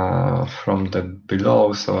from the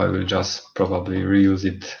below, so I will just probably reuse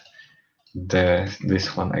it,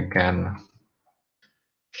 this one again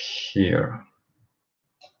here.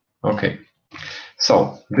 Okay,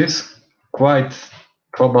 so this quite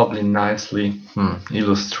probably nicely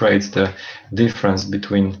illustrates the difference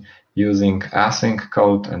between using async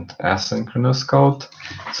code and asynchronous code.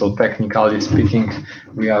 So technically speaking,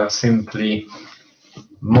 we are simply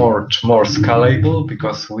more scalable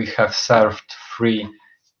because we have served 3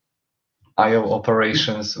 I/O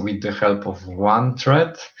operations with the help of 1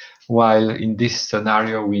 thread, while in this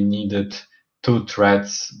scenario we needed 2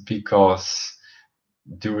 threads because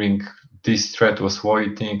during this thread was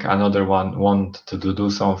waiting, another one wanted to do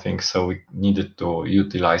something, so we needed to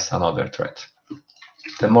utilize another thread.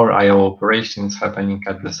 The more I/O operations happening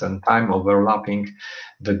at the same time, overlapping,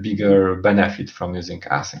 the bigger benefit from using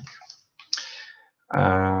async.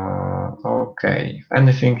 Okay,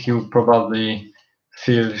 anything you probably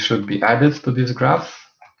feel should be added to this graph?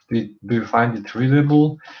 Do you find it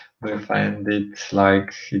readable? Do you find it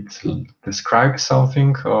like it describes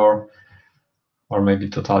something, or maybe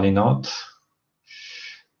totally not?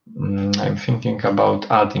 I'm thinking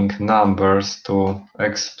about adding numbers to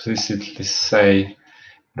explicitly say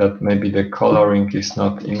that maybe the coloring is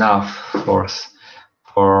not enough for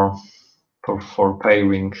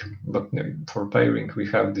pairing, but for pairing we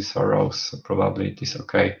have these arrows, so probably it is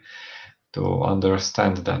okay to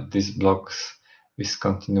understand that this blocks is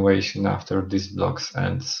continuation after this blocks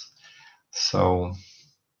ends. So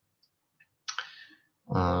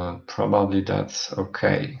probably that's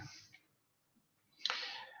okay.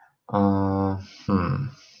 I'm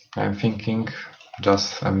thinking,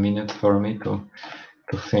 just a minute for me to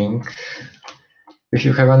think. If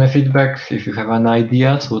you have any feedback, if you have any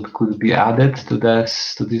ideas what could be added to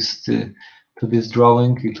this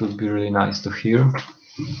drawing, it would be really nice to hear.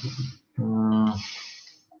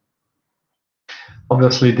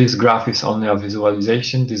 Obviously, this graph is only a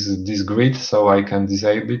visualization. This is this grid, so I can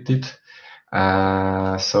disable it.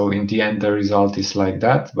 So in the end, the result is like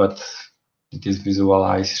that, but it is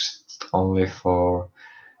visualized only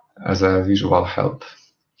as a visual help.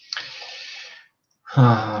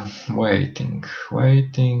 Waiting,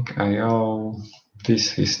 I/O.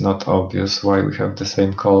 This is not obvious why we have the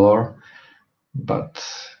same color, but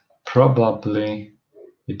probably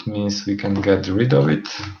it means we can get rid of it.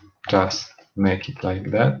 Just make it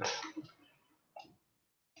like that.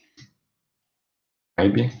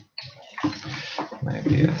 Maybe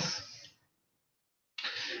yes.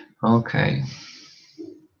 Okay.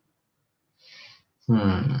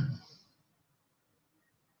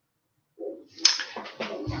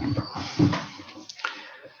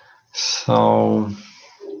 So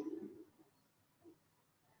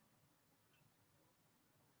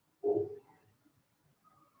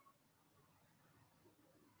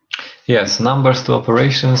yes, numbers to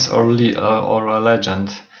operations, or a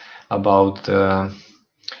legend about the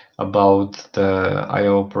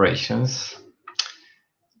I/O operations.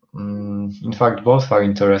 In fact, both are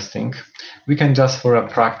interesting. We can just for a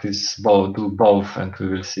practice do both, and we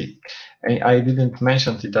will see. I didn't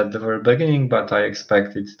mention it at the very beginning, but I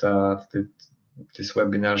expected that this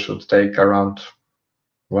webinar should take around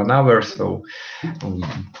 1 hour, so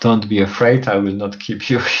don't be afraid, I will not keep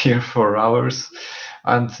you here for hours.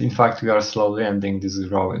 And in fact, we are slowly ending this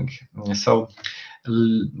drawing. So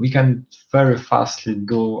we can very fastly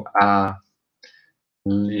do a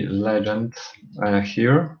legend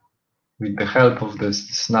here. With the help of the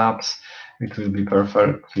snaps, it will be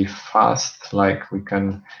perfectly fast, like we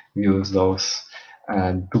can use those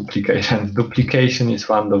duplication. Duplication is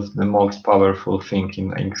one of the most powerful things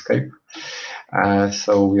in Inkscape.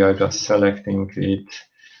 So we are just selecting it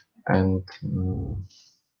and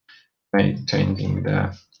changing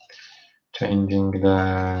the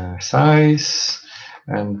size,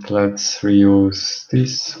 and let's reuse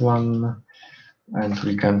this one, and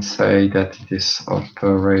we can say that it is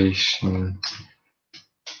operation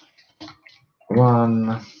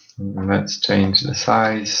 1. Let's change the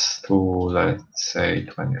size to, let's say,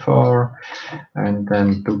 24, and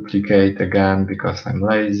then duplicate again because I'm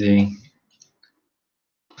lazy.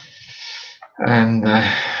 And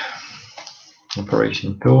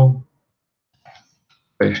Operation 2,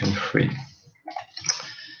 operation 3.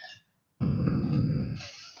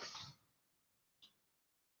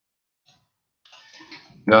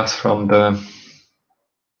 Just from the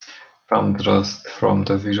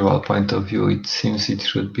visual point of view, it seems it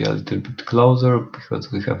should be a little bit closer because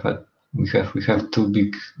we have too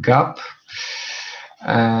big gap.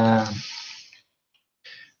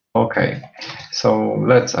 Okay, so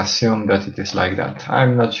let's assume that it is like that.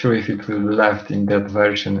 I'm not sure if it will be left in that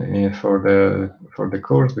version for the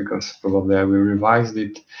course, because probably I will revise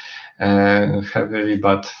it heavily.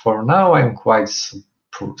 But for now, I'm quite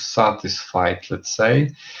satisfied, let's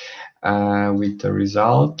say, with the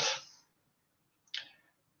result,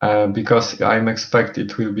 because I'm expecting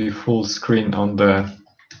it will be full screen on the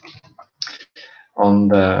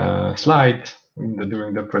slide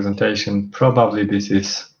during the presentation. Probably this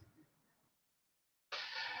is.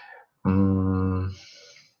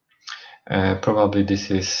 Probably this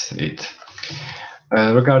is it.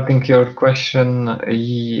 Regarding your question,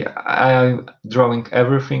 I'm drawing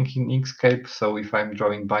everything in Inkscape. So if I'm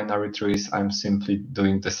drawing binary trees, I'm simply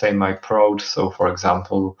doing the same approach. So for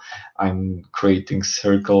example, I'm creating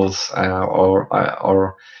circles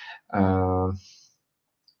or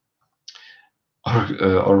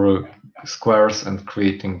squares and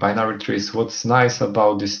creating binary trees. What's nice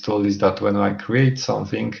about this tool is that when I create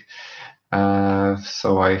something,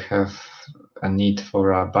 so I have a need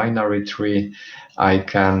for a binary tree, I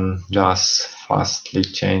can just fastly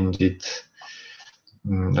change it.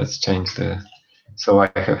 Let's change so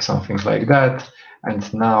I have something like that,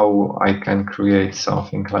 and now I can create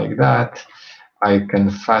something like that. I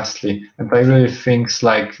can fastly, and I really think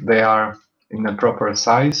like they are in a proper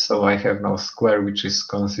size. So I have now square which is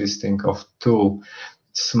consisting of two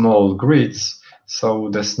small grids. So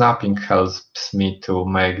the snapping helps me to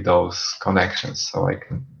make those connections. So I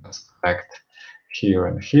can just connect here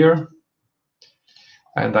and here.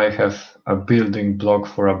 And I have a building block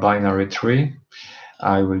for a binary tree.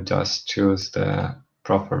 I will just choose the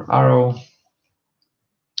proper arrow.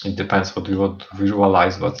 It depends what we want to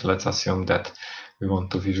visualize, but let's assume that we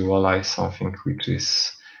want to visualize something which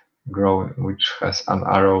is growing, which has an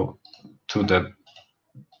arrow to the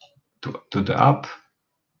up.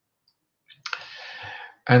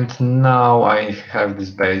 And now I have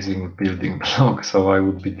this basic building block, so I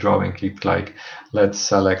would be drawing it like, let's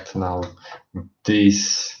select now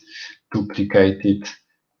this, duplicate it,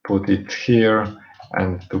 put it here,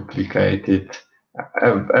 and duplicate it.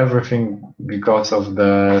 Everything, because of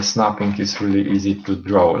the snapping, is really easy to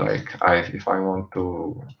draw. Like if I want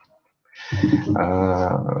to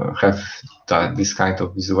have this kind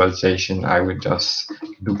of visualization, I would just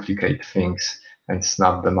duplicate things and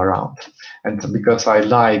snap them around. And because I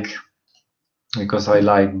like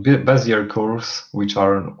Bezier curves, which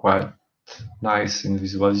are quite nice in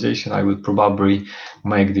visualization, I will probably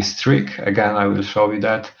make this trick. Again, I will show you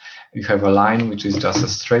that. You have a line which is just a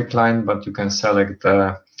straight line, but you can select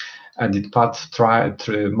the edit path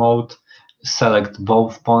mode, select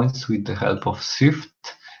both points with the help of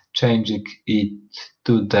Shift, changing it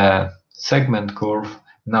to the segment curve.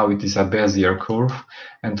 Now it is a Bezier curve,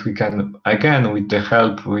 and we can, again, with the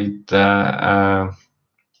help with the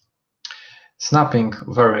snapping,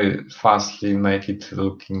 very fastly make it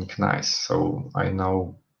looking nice. So I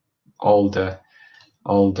know all the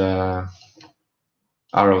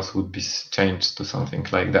arrows would be changed to something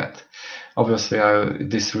like that. Obviously,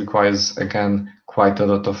 this requires, again, quite a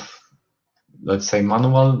lot of, let's say,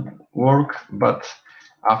 manual work, but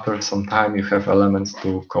after some time you have elements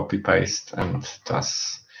to copy paste and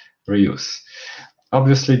just reuse.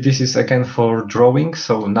 Obviously, this is again for drawing,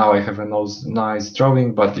 so now I have a nice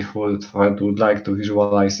drawing, but if I would like to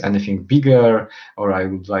visualize anything bigger, or I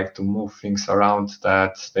would like to move things around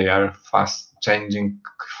that they are changing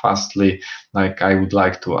fastly, like I would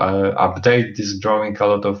like to update this drawing a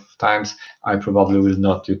lot of times, I probably will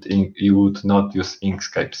not use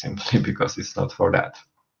Inkscape, simply because it's not for that.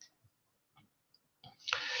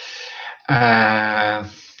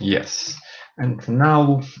 Yes, and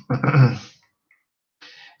now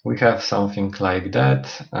we have something like that.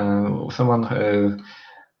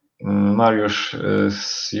 Mariusz,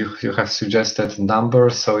 you have suggested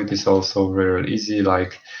numbers, so it is also very easy.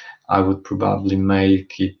 Like I would probably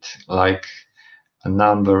make it like a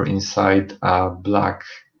number inside a black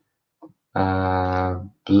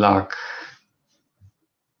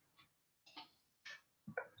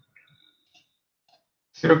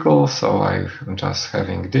circle. So I'm just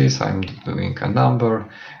having this. I'm doing a number,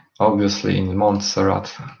 obviously in Montserrat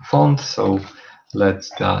font. So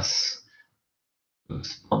let's just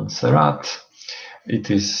use Montserrat. It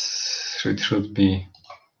should be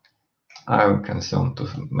I can zoom to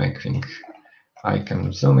make things. I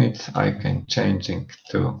can zoom it. I can change it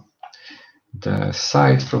to the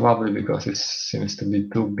size probably because it seems to be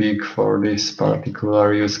too big for this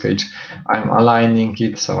particular use case. I'm aligning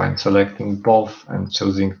it, so I'm selecting both and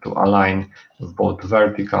choosing to align both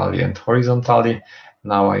vertically and horizontally.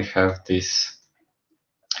 Now I have this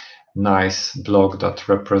nice block that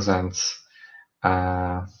represents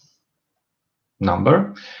a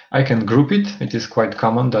number. I can group it. It is quite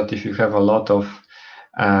common that if you have a lot of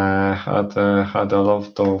had a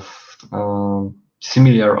lot of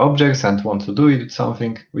similar objects and want to do it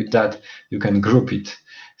something with that, you can group it.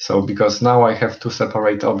 So because now I have two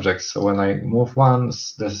separate objects, so when I move one,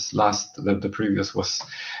 the previous was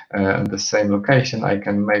at the same location, I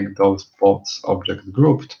can make those both objects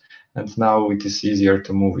grouped, and now it is easier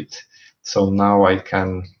to move it. So now I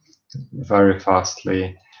can very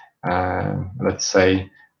fastly, let's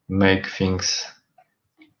say, make things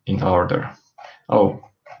in order. Oh,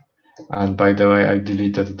 and by the way, I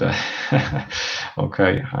deleted the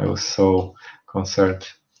okay, I was so concerned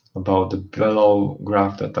about the below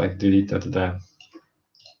graph that I deleted the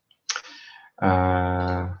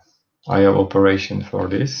IO operation for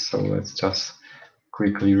this. So let's just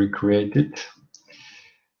quickly recreate it.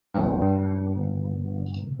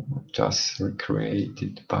 Just recreate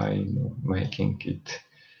it by making it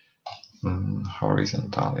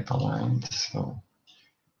horizontally aligned. So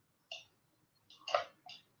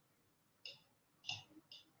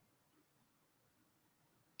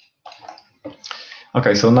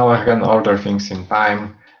okay, so now I can order things in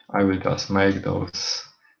time. I will just make those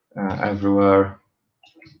everywhere.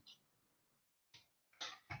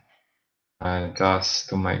 Just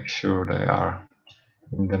to make sure they are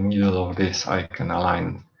in the middle of this, I can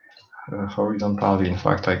align horizontally. In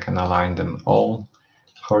fact, I can align them all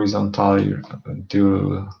horizontally,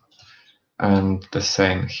 and the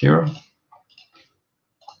same here.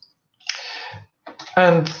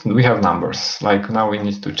 And we have numbers. Like now we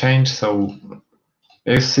need to change. So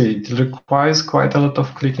you see, it requires quite a lot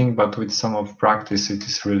of clicking, but with some of practice, it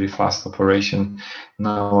is really fast operation.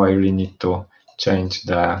 Now I really need to change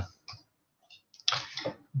the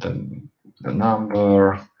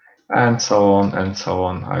number, and so on and so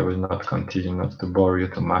on. I will not continue, not to bore you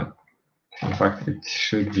too much. In fact, it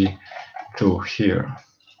should be 2 here.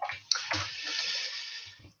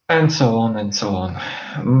 And so on and so on.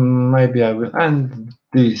 Maybe I will end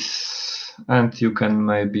this, and you can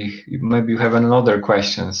maybe you have another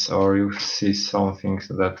questions, or you see something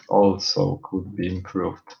that also could be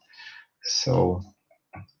improved. So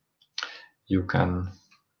you can,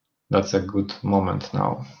 that's a good moment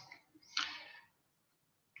now.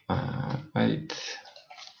 8,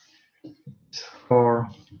 4.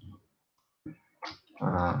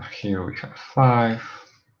 Here we have 5.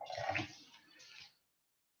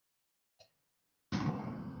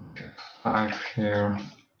 5 here.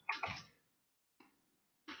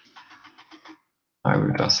 I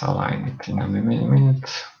will just align it in a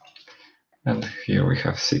minute. And here we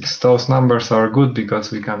have 6. Those numbers are good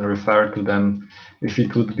because we can refer to them. If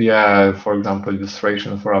it would be a, for example,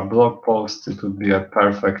 illustration for a blog post, it would be a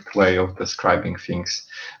perfect way of describing things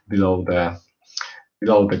below the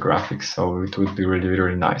graphics. So it would be really,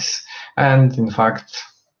 really nice. And in fact,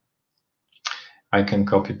 I can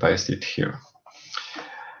copy paste it here.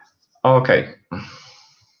 Okay.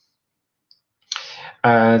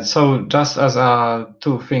 So just as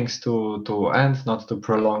two things to end, not to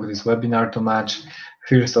prolong this webinar too much.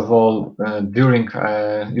 First of all, during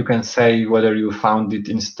you can say whether you found it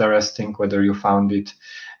interesting, whether you found it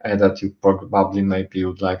that you probably maybe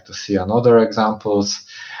would like to see another examples.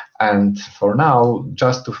 And for now,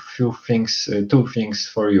 just a few things, 2 things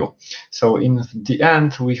for you. So in the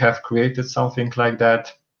end, we have created something like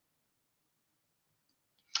that.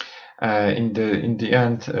 In the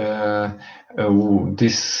end,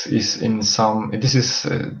 this is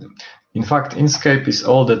in fact, Inkscape is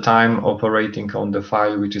all the time operating on the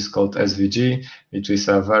file which is called SVG, which is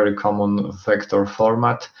a very common vector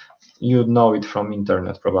format. You know it from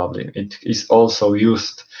internet probably. It is also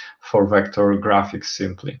used for vector graphics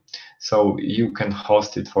simply. So you can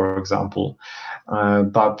host it, for example.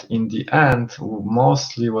 But in the end,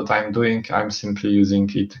 mostly what I'm doing, I'm simply using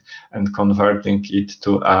it and converting it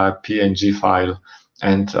to a PNG file.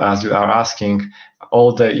 And as you are asking,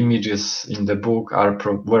 all the images in the book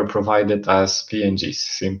were provided as PNGs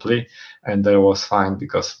simply, and that was fine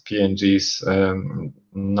because PNG is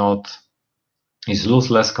is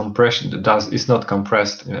lossless compression. It's not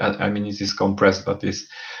compressed. I mean, it is compressed, but it's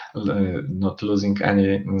not losing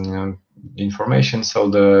any information. So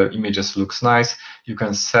the images looks nice. You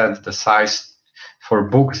can set the size for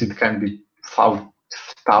books. It can be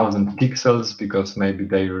 1,000 pixels because maybe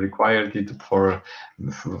they required it for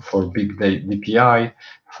big DPI.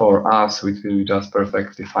 For us, it will be just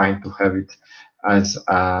perfectly fine to have it as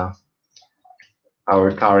our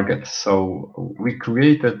target. So we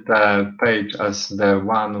created the page as the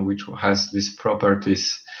one which has these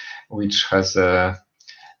properties, which has a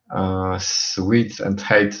width and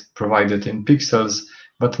height provided in pixels,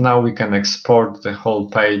 but now we can export the whole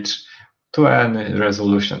page to any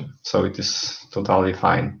resolution, so it is totally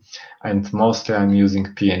fine. And mostly I'm using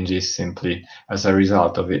PNGs simply as a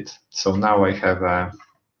result of it. So now I have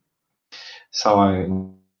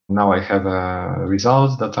a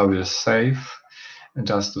result that I will save. And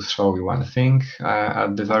just to show you one thing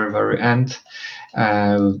at the very end.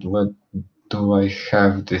 What do I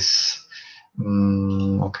have this?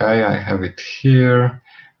 Okay, I have it here.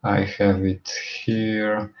 I have it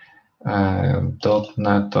here.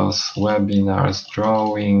 Dotnetos Webinars,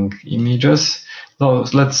 drawing images. So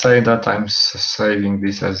let's say that I'm saving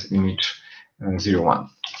this as image 01.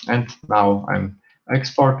 And now I'm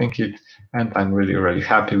exporting it, and I'm really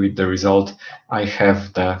happy with the result. I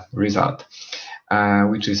have the result,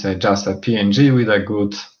 which is just a PNG with a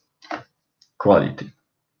good quality.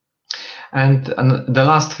 And the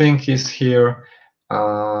last thing is here,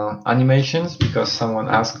 animations, because someone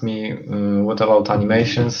asked me what about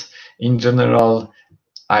animations. In general,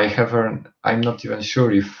 I'm not even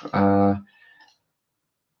sure if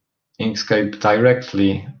Inkscape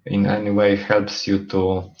directly in any way helps you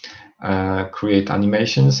to create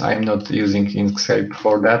animations. I'm not using Inkscape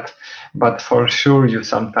for that, but for sure you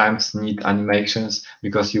sometimes need animations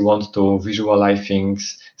because you want to visualize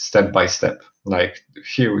things step by step. Like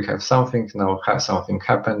here we have something, now something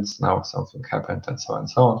happens, now something happened, and so on and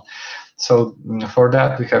so on. So for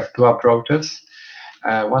that we have two approaches.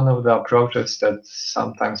 One of the approaches that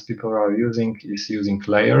sometimes people are using is using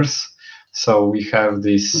layers. So we have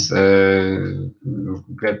this, let's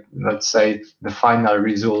say, the final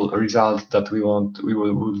result that we would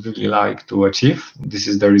really like to achieve. This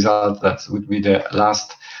is the result that would be the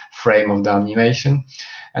last frame of the animation.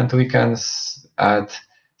 And we can add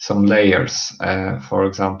some layers. For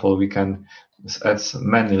example, we can add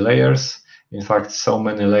many layers. In fact, so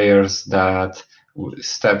many layers that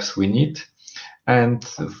steps we need. And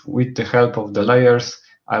with the help of the layers,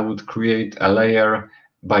 I would create a layer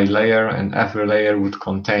by layer, and every layer would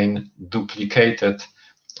contain duplicated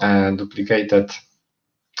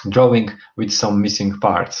drawing with some missing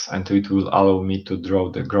parts, and it will allow me to draw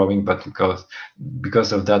the drawing. But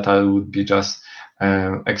because of that, I would be just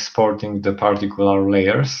exporting the particular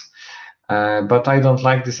layers. But I don't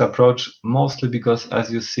like this approach, mostly because,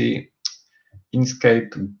 as you see,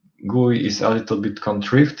 Inkscape GUI is a little bit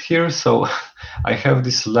contrived here. So I have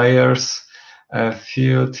these layers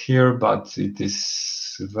field here, but it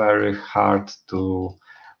is very hard to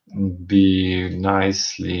be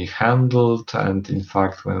nicely handled. And in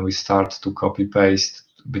fact, when we start to copy paste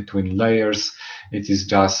between layers, it is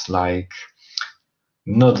just like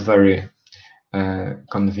not very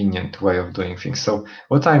convenient way of doing things. So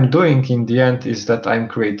what I'm doing in the end is that I'm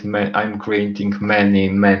creating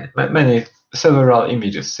several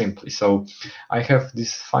images simply. So I have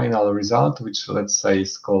this final result, which let's say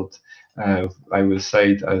is called, I will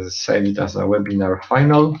save it as a webinar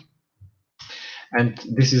final. And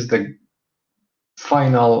this is the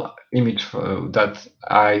final image that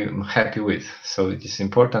I'm happy with. So it is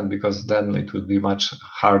important because then it would be much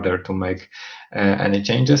harder to make any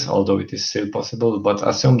changes, although it is still possible. But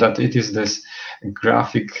assume that it is this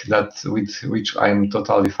graphic that with which I'm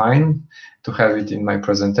totally fine to have it in my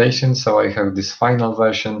presentation. So I have this final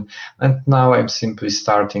version, and now I'm simply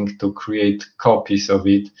starting to create copies of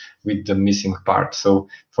it with the missing part. So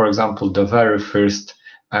for example, the very first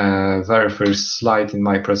slide in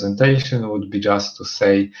my presentation would be just to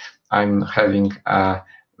say I'm having a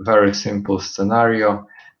very simple scenario.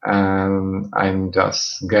 I'm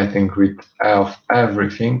just getting rid of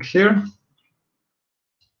everything here.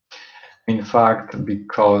 In fact,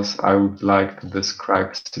 because I would like to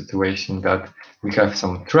describe the situation that we have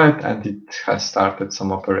some thread and it has started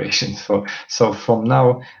some operations. So from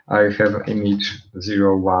now, I have image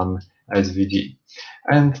 01 SVG.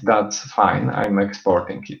 And that's fine, I'm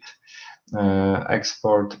exporting it.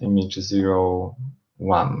 Export image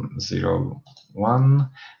 0101,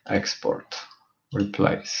 export,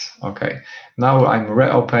 replace. Okay, now I'm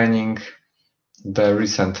reopening the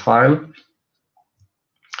recent file.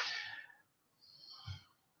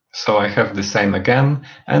 So I have the same again,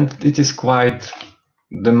 and it is quite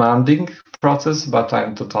demanding process, but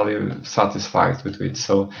I'm totally satisfied with it.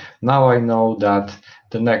 So now I know that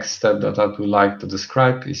the next step that I would like to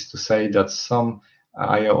describe is to say that some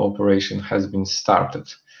I/O operation has been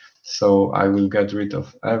started. So I will get rid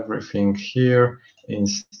of everything here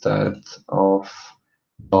instead of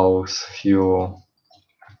those few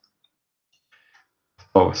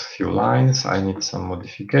lines. I need some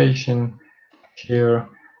modification here,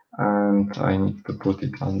 and I need to put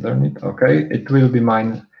it underneath. Okay, it will be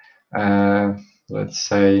mine. Let's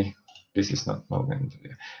say this is not moving.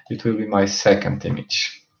 It will be my second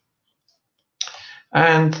image.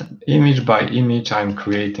 And image by image, I'm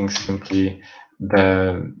creating simply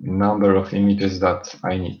the number of images that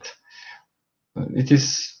I need. It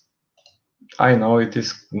is, I know it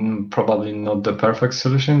is probably not the perfect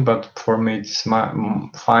solution, but for me it's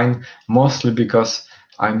fine, mostly because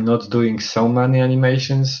I'm not doing so many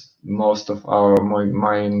animations. Most of my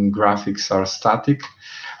graphics are static.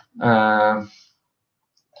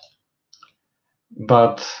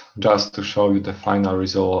 But just to show you the final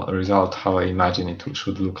result, how I imagine it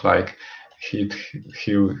should look like, here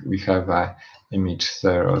we have an image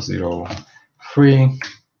 003.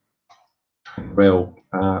 Will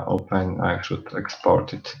open, I should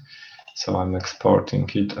export it. So I'm exporting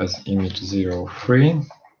it as image 03.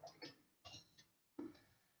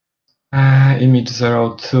 Image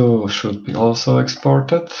 02 should be also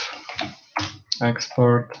exported.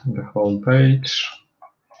 Export the whole page.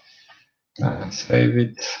 Save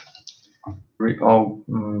it.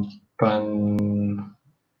 Reopen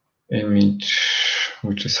image,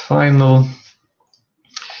 which is final.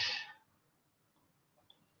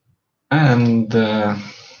 And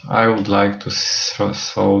I would like to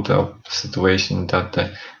show the situation that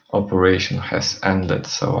the operation has ended.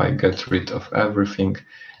 So I get rid of everything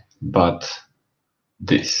but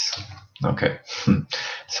this. Okay,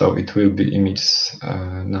 so it will be image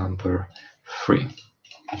number 3.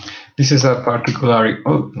 This is a particularly,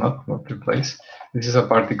 not replace. This is a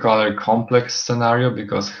particularly complex scenario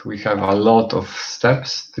because we have a lot of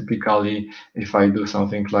steps. Typically, if I do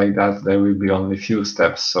something like that, there will be only few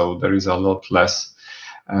steps, so there is a lot less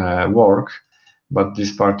work. But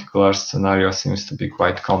this particular scenario seems to be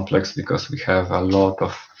quite complex because we have a lot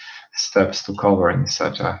of steps to cover in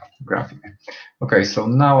such a graphic. Okay, so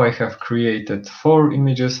now I have created 4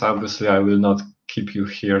 images. Obviously, I will not keep you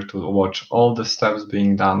here to watch all the steps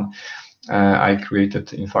being done. I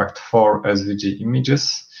created, in fact, 4 SVG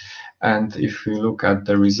images. And if we look at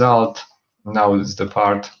the result, now is the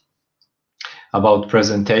part about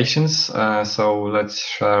presentations. So let's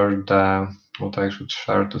share what I should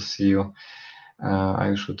share to see you.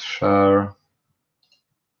 I should share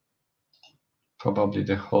probably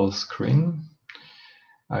the whole screen.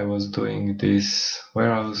 I was doing this,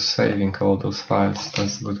 where I was saving all those files.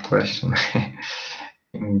 That's a good question.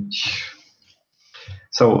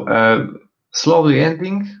 So slowly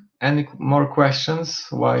ending. Any more questions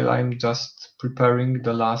while I'm just preparing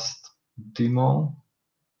the last demo?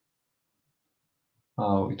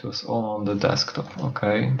 Oh, it was all on the desktop.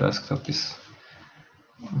 Okay, desktop is.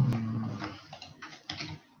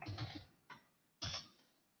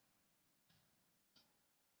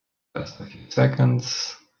 Just a few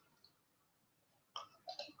seconds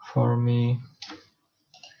for me,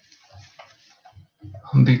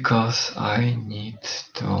 because I need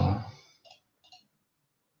to.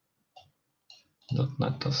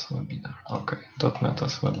 Dotnetos Webinar. Okay,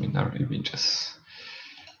 Dotnetos Webinar images.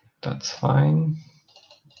 That's fine.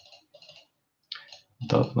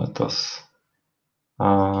 Dotnetos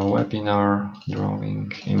Webinar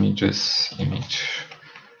drawing images image.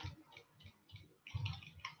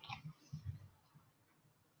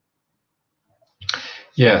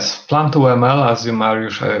 Yes, Plant2ML, as you,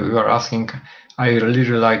 Mariusz, you are asking, I really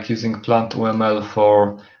like using Plant2ML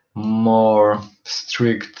for more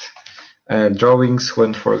strict drawings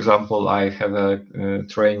when, for example, I have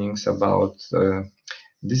trainings about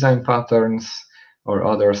design patterns or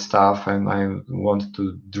other stuff and I want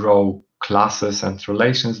to draw classes and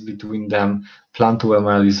relations between them.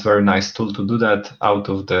 Plant2ML is a very nice tool to do that out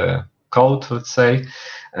of the code, let's say,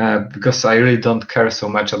 because I really don't care so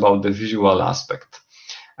much about the visual aspect.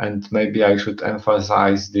 And maybe I should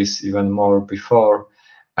emphasize this even more before.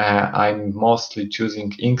 I'm mostly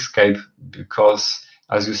choosing Inkscape because,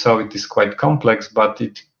 as you saw, it is quite complex, but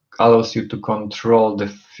it allows you to control the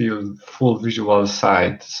full visual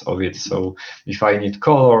sides of it. So if I need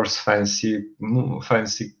colors, fancy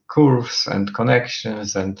curves and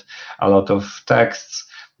connections and a lot of texts,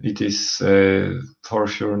 it is for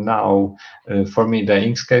sure now, for me, the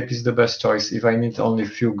Inkscape is the best choice. If I need only a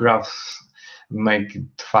few graphs, make it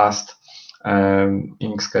fast,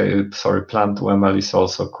 Plant2ML is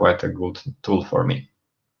also quite a good tool for me,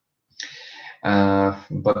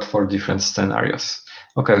 but for different scenarios.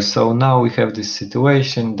 Okay, so now we have this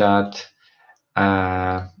situation that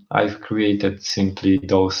I've created simply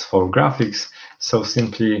those 4 graphics. So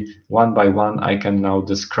simply one by one, I can now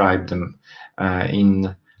describe them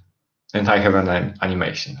and I have an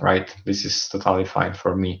animation, right? This is totally fine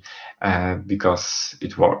for me because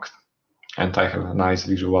it worked. And I have a nice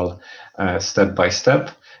visual step by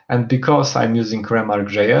step. And because I'm using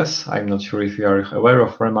Remark.js, I'm not sure if you are aware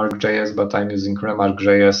of Remark.js, but I'm using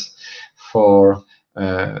Remark.js for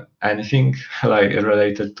anything like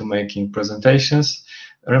related to making presentations.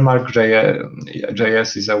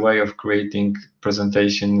 Remark.js is a way of creating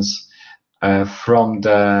presentations from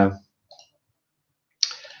the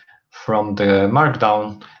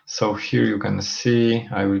Markdown. So here you can see,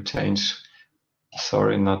 I will change,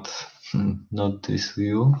 sorry, not this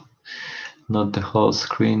view, not the whole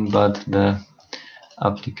screen, but the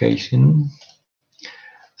application.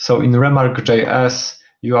 So in Remark.js,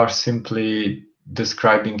 you are simply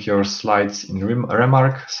describing your slides in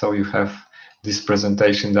Remark. So you have this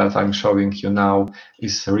presentation that I'm showing you now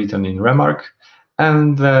is written in Remark.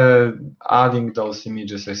 And adding those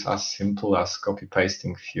images is as simple as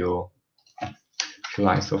copy-pasting few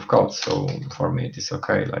lines of code. So for me, it is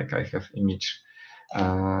okay. Like I have image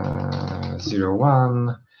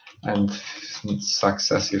 01, and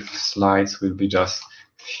successive slides will be just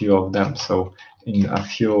few of them. So in a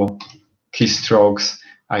few keystrokes,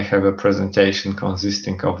 I have a presentation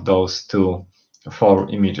consisting of those 4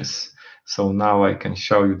 images. So now I can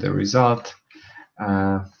show you the result.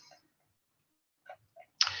 The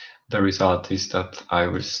result is that I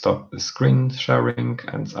will stop the screen sharing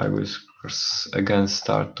and I will again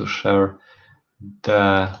start to share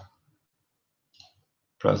the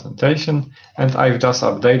presentation, and I've just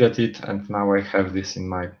updated it, and now I have this in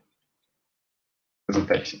my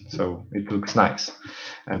presentation. So it looks nice,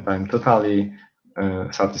 and I'm totally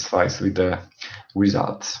satisfied with the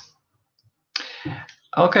results.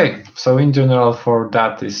 Okay, so in general, for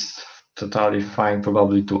that is totally fine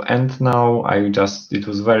probably to end now. It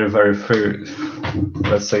was very, very free,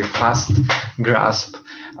 let's say fast grasp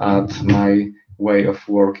at my way of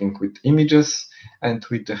working with images. And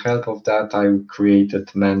with the help of that, I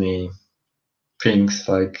created many things,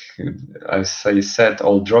 like as I said,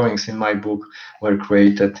 all drawings in my book were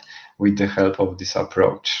created with the help of this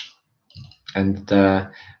approach. And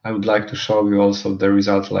I would like to show you also the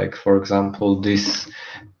result, like for example, this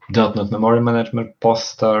 .NET Memory Management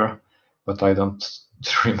poster, but I don't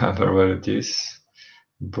remember where it is.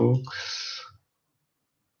 Books.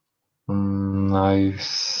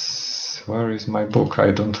 Where is my book?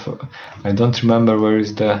 I don't remember where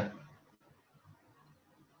is the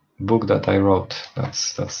book that I wrote.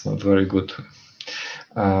 That's not very good.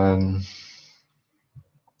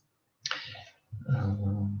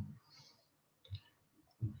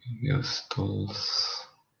 Use tools.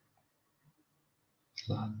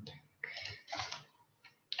 Landing.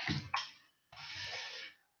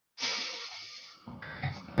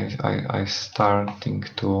 I starting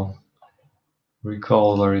to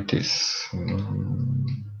recall where it is.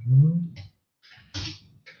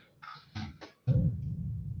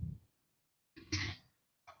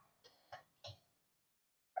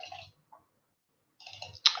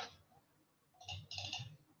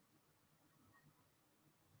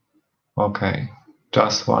 Okay,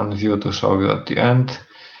 just one view to show you at the end.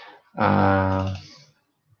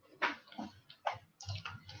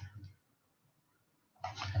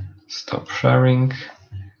 Stop sharing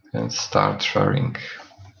and start sharing.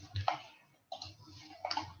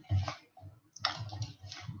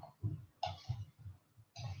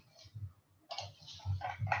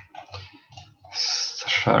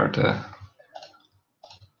 Share the.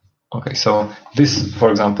 Okay, so this,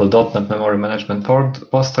 for example, .NET Memory Management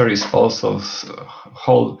poster is also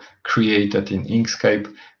whole created in Inkscape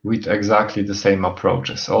with exactly the same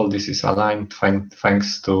approaches. All this is aligned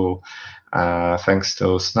thanks to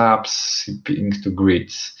snaps, being to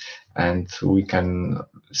grids, and we can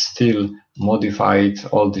still modify it.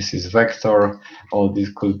 All this is vector. All this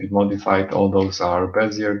could be modified. All those are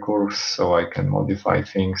Bezier curves, so I can modify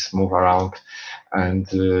things, move around. And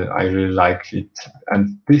I really like it.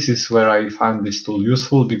 And this is where I find this tool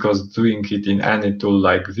useful, because doing it in any tool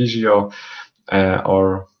like Visio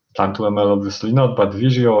or Plan2ML, obviously not, but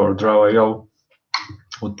Visio or Draw.io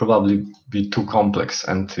would probably be too complex,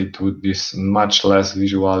 and it would be much less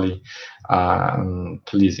visually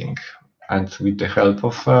pleasing. And with the help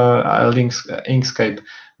of Inkscape,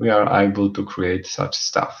 we are able to create such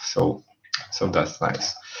stuff. So that's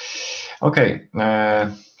nice. Okay.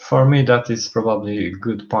 For me, that is probably a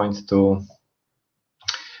good point to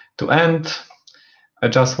end.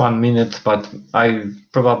 just 1 minute, but I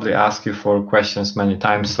probably ask you for questions many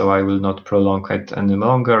times, so I will not prolong it any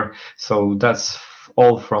longer. So that's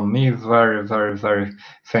all from me. Very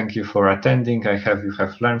thank you for attending. I hope you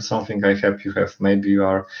have learned something. I hope you have, maybe you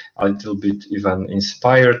are a little bit even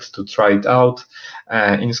inspired to try it out.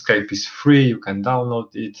 Inkscape is free, you can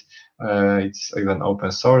download it. It's even open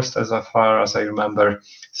sourced as far as I remember.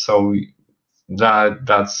 So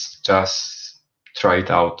that's just try it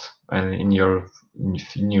out and in your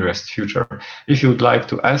nearest future. If you would like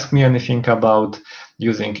to ask me anything about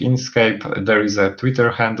using Inkscape, there is a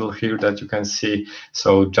Twitter handle here that you can see.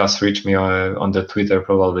 So just reach me on the Twitter,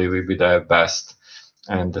 probably will be the best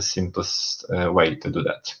and the simplest way to do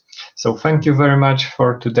that. So thank you very much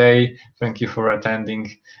for today. Thank you for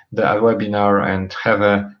attending the webinar and have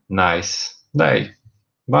a nice day.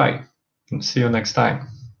 Bye. See you next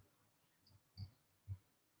time.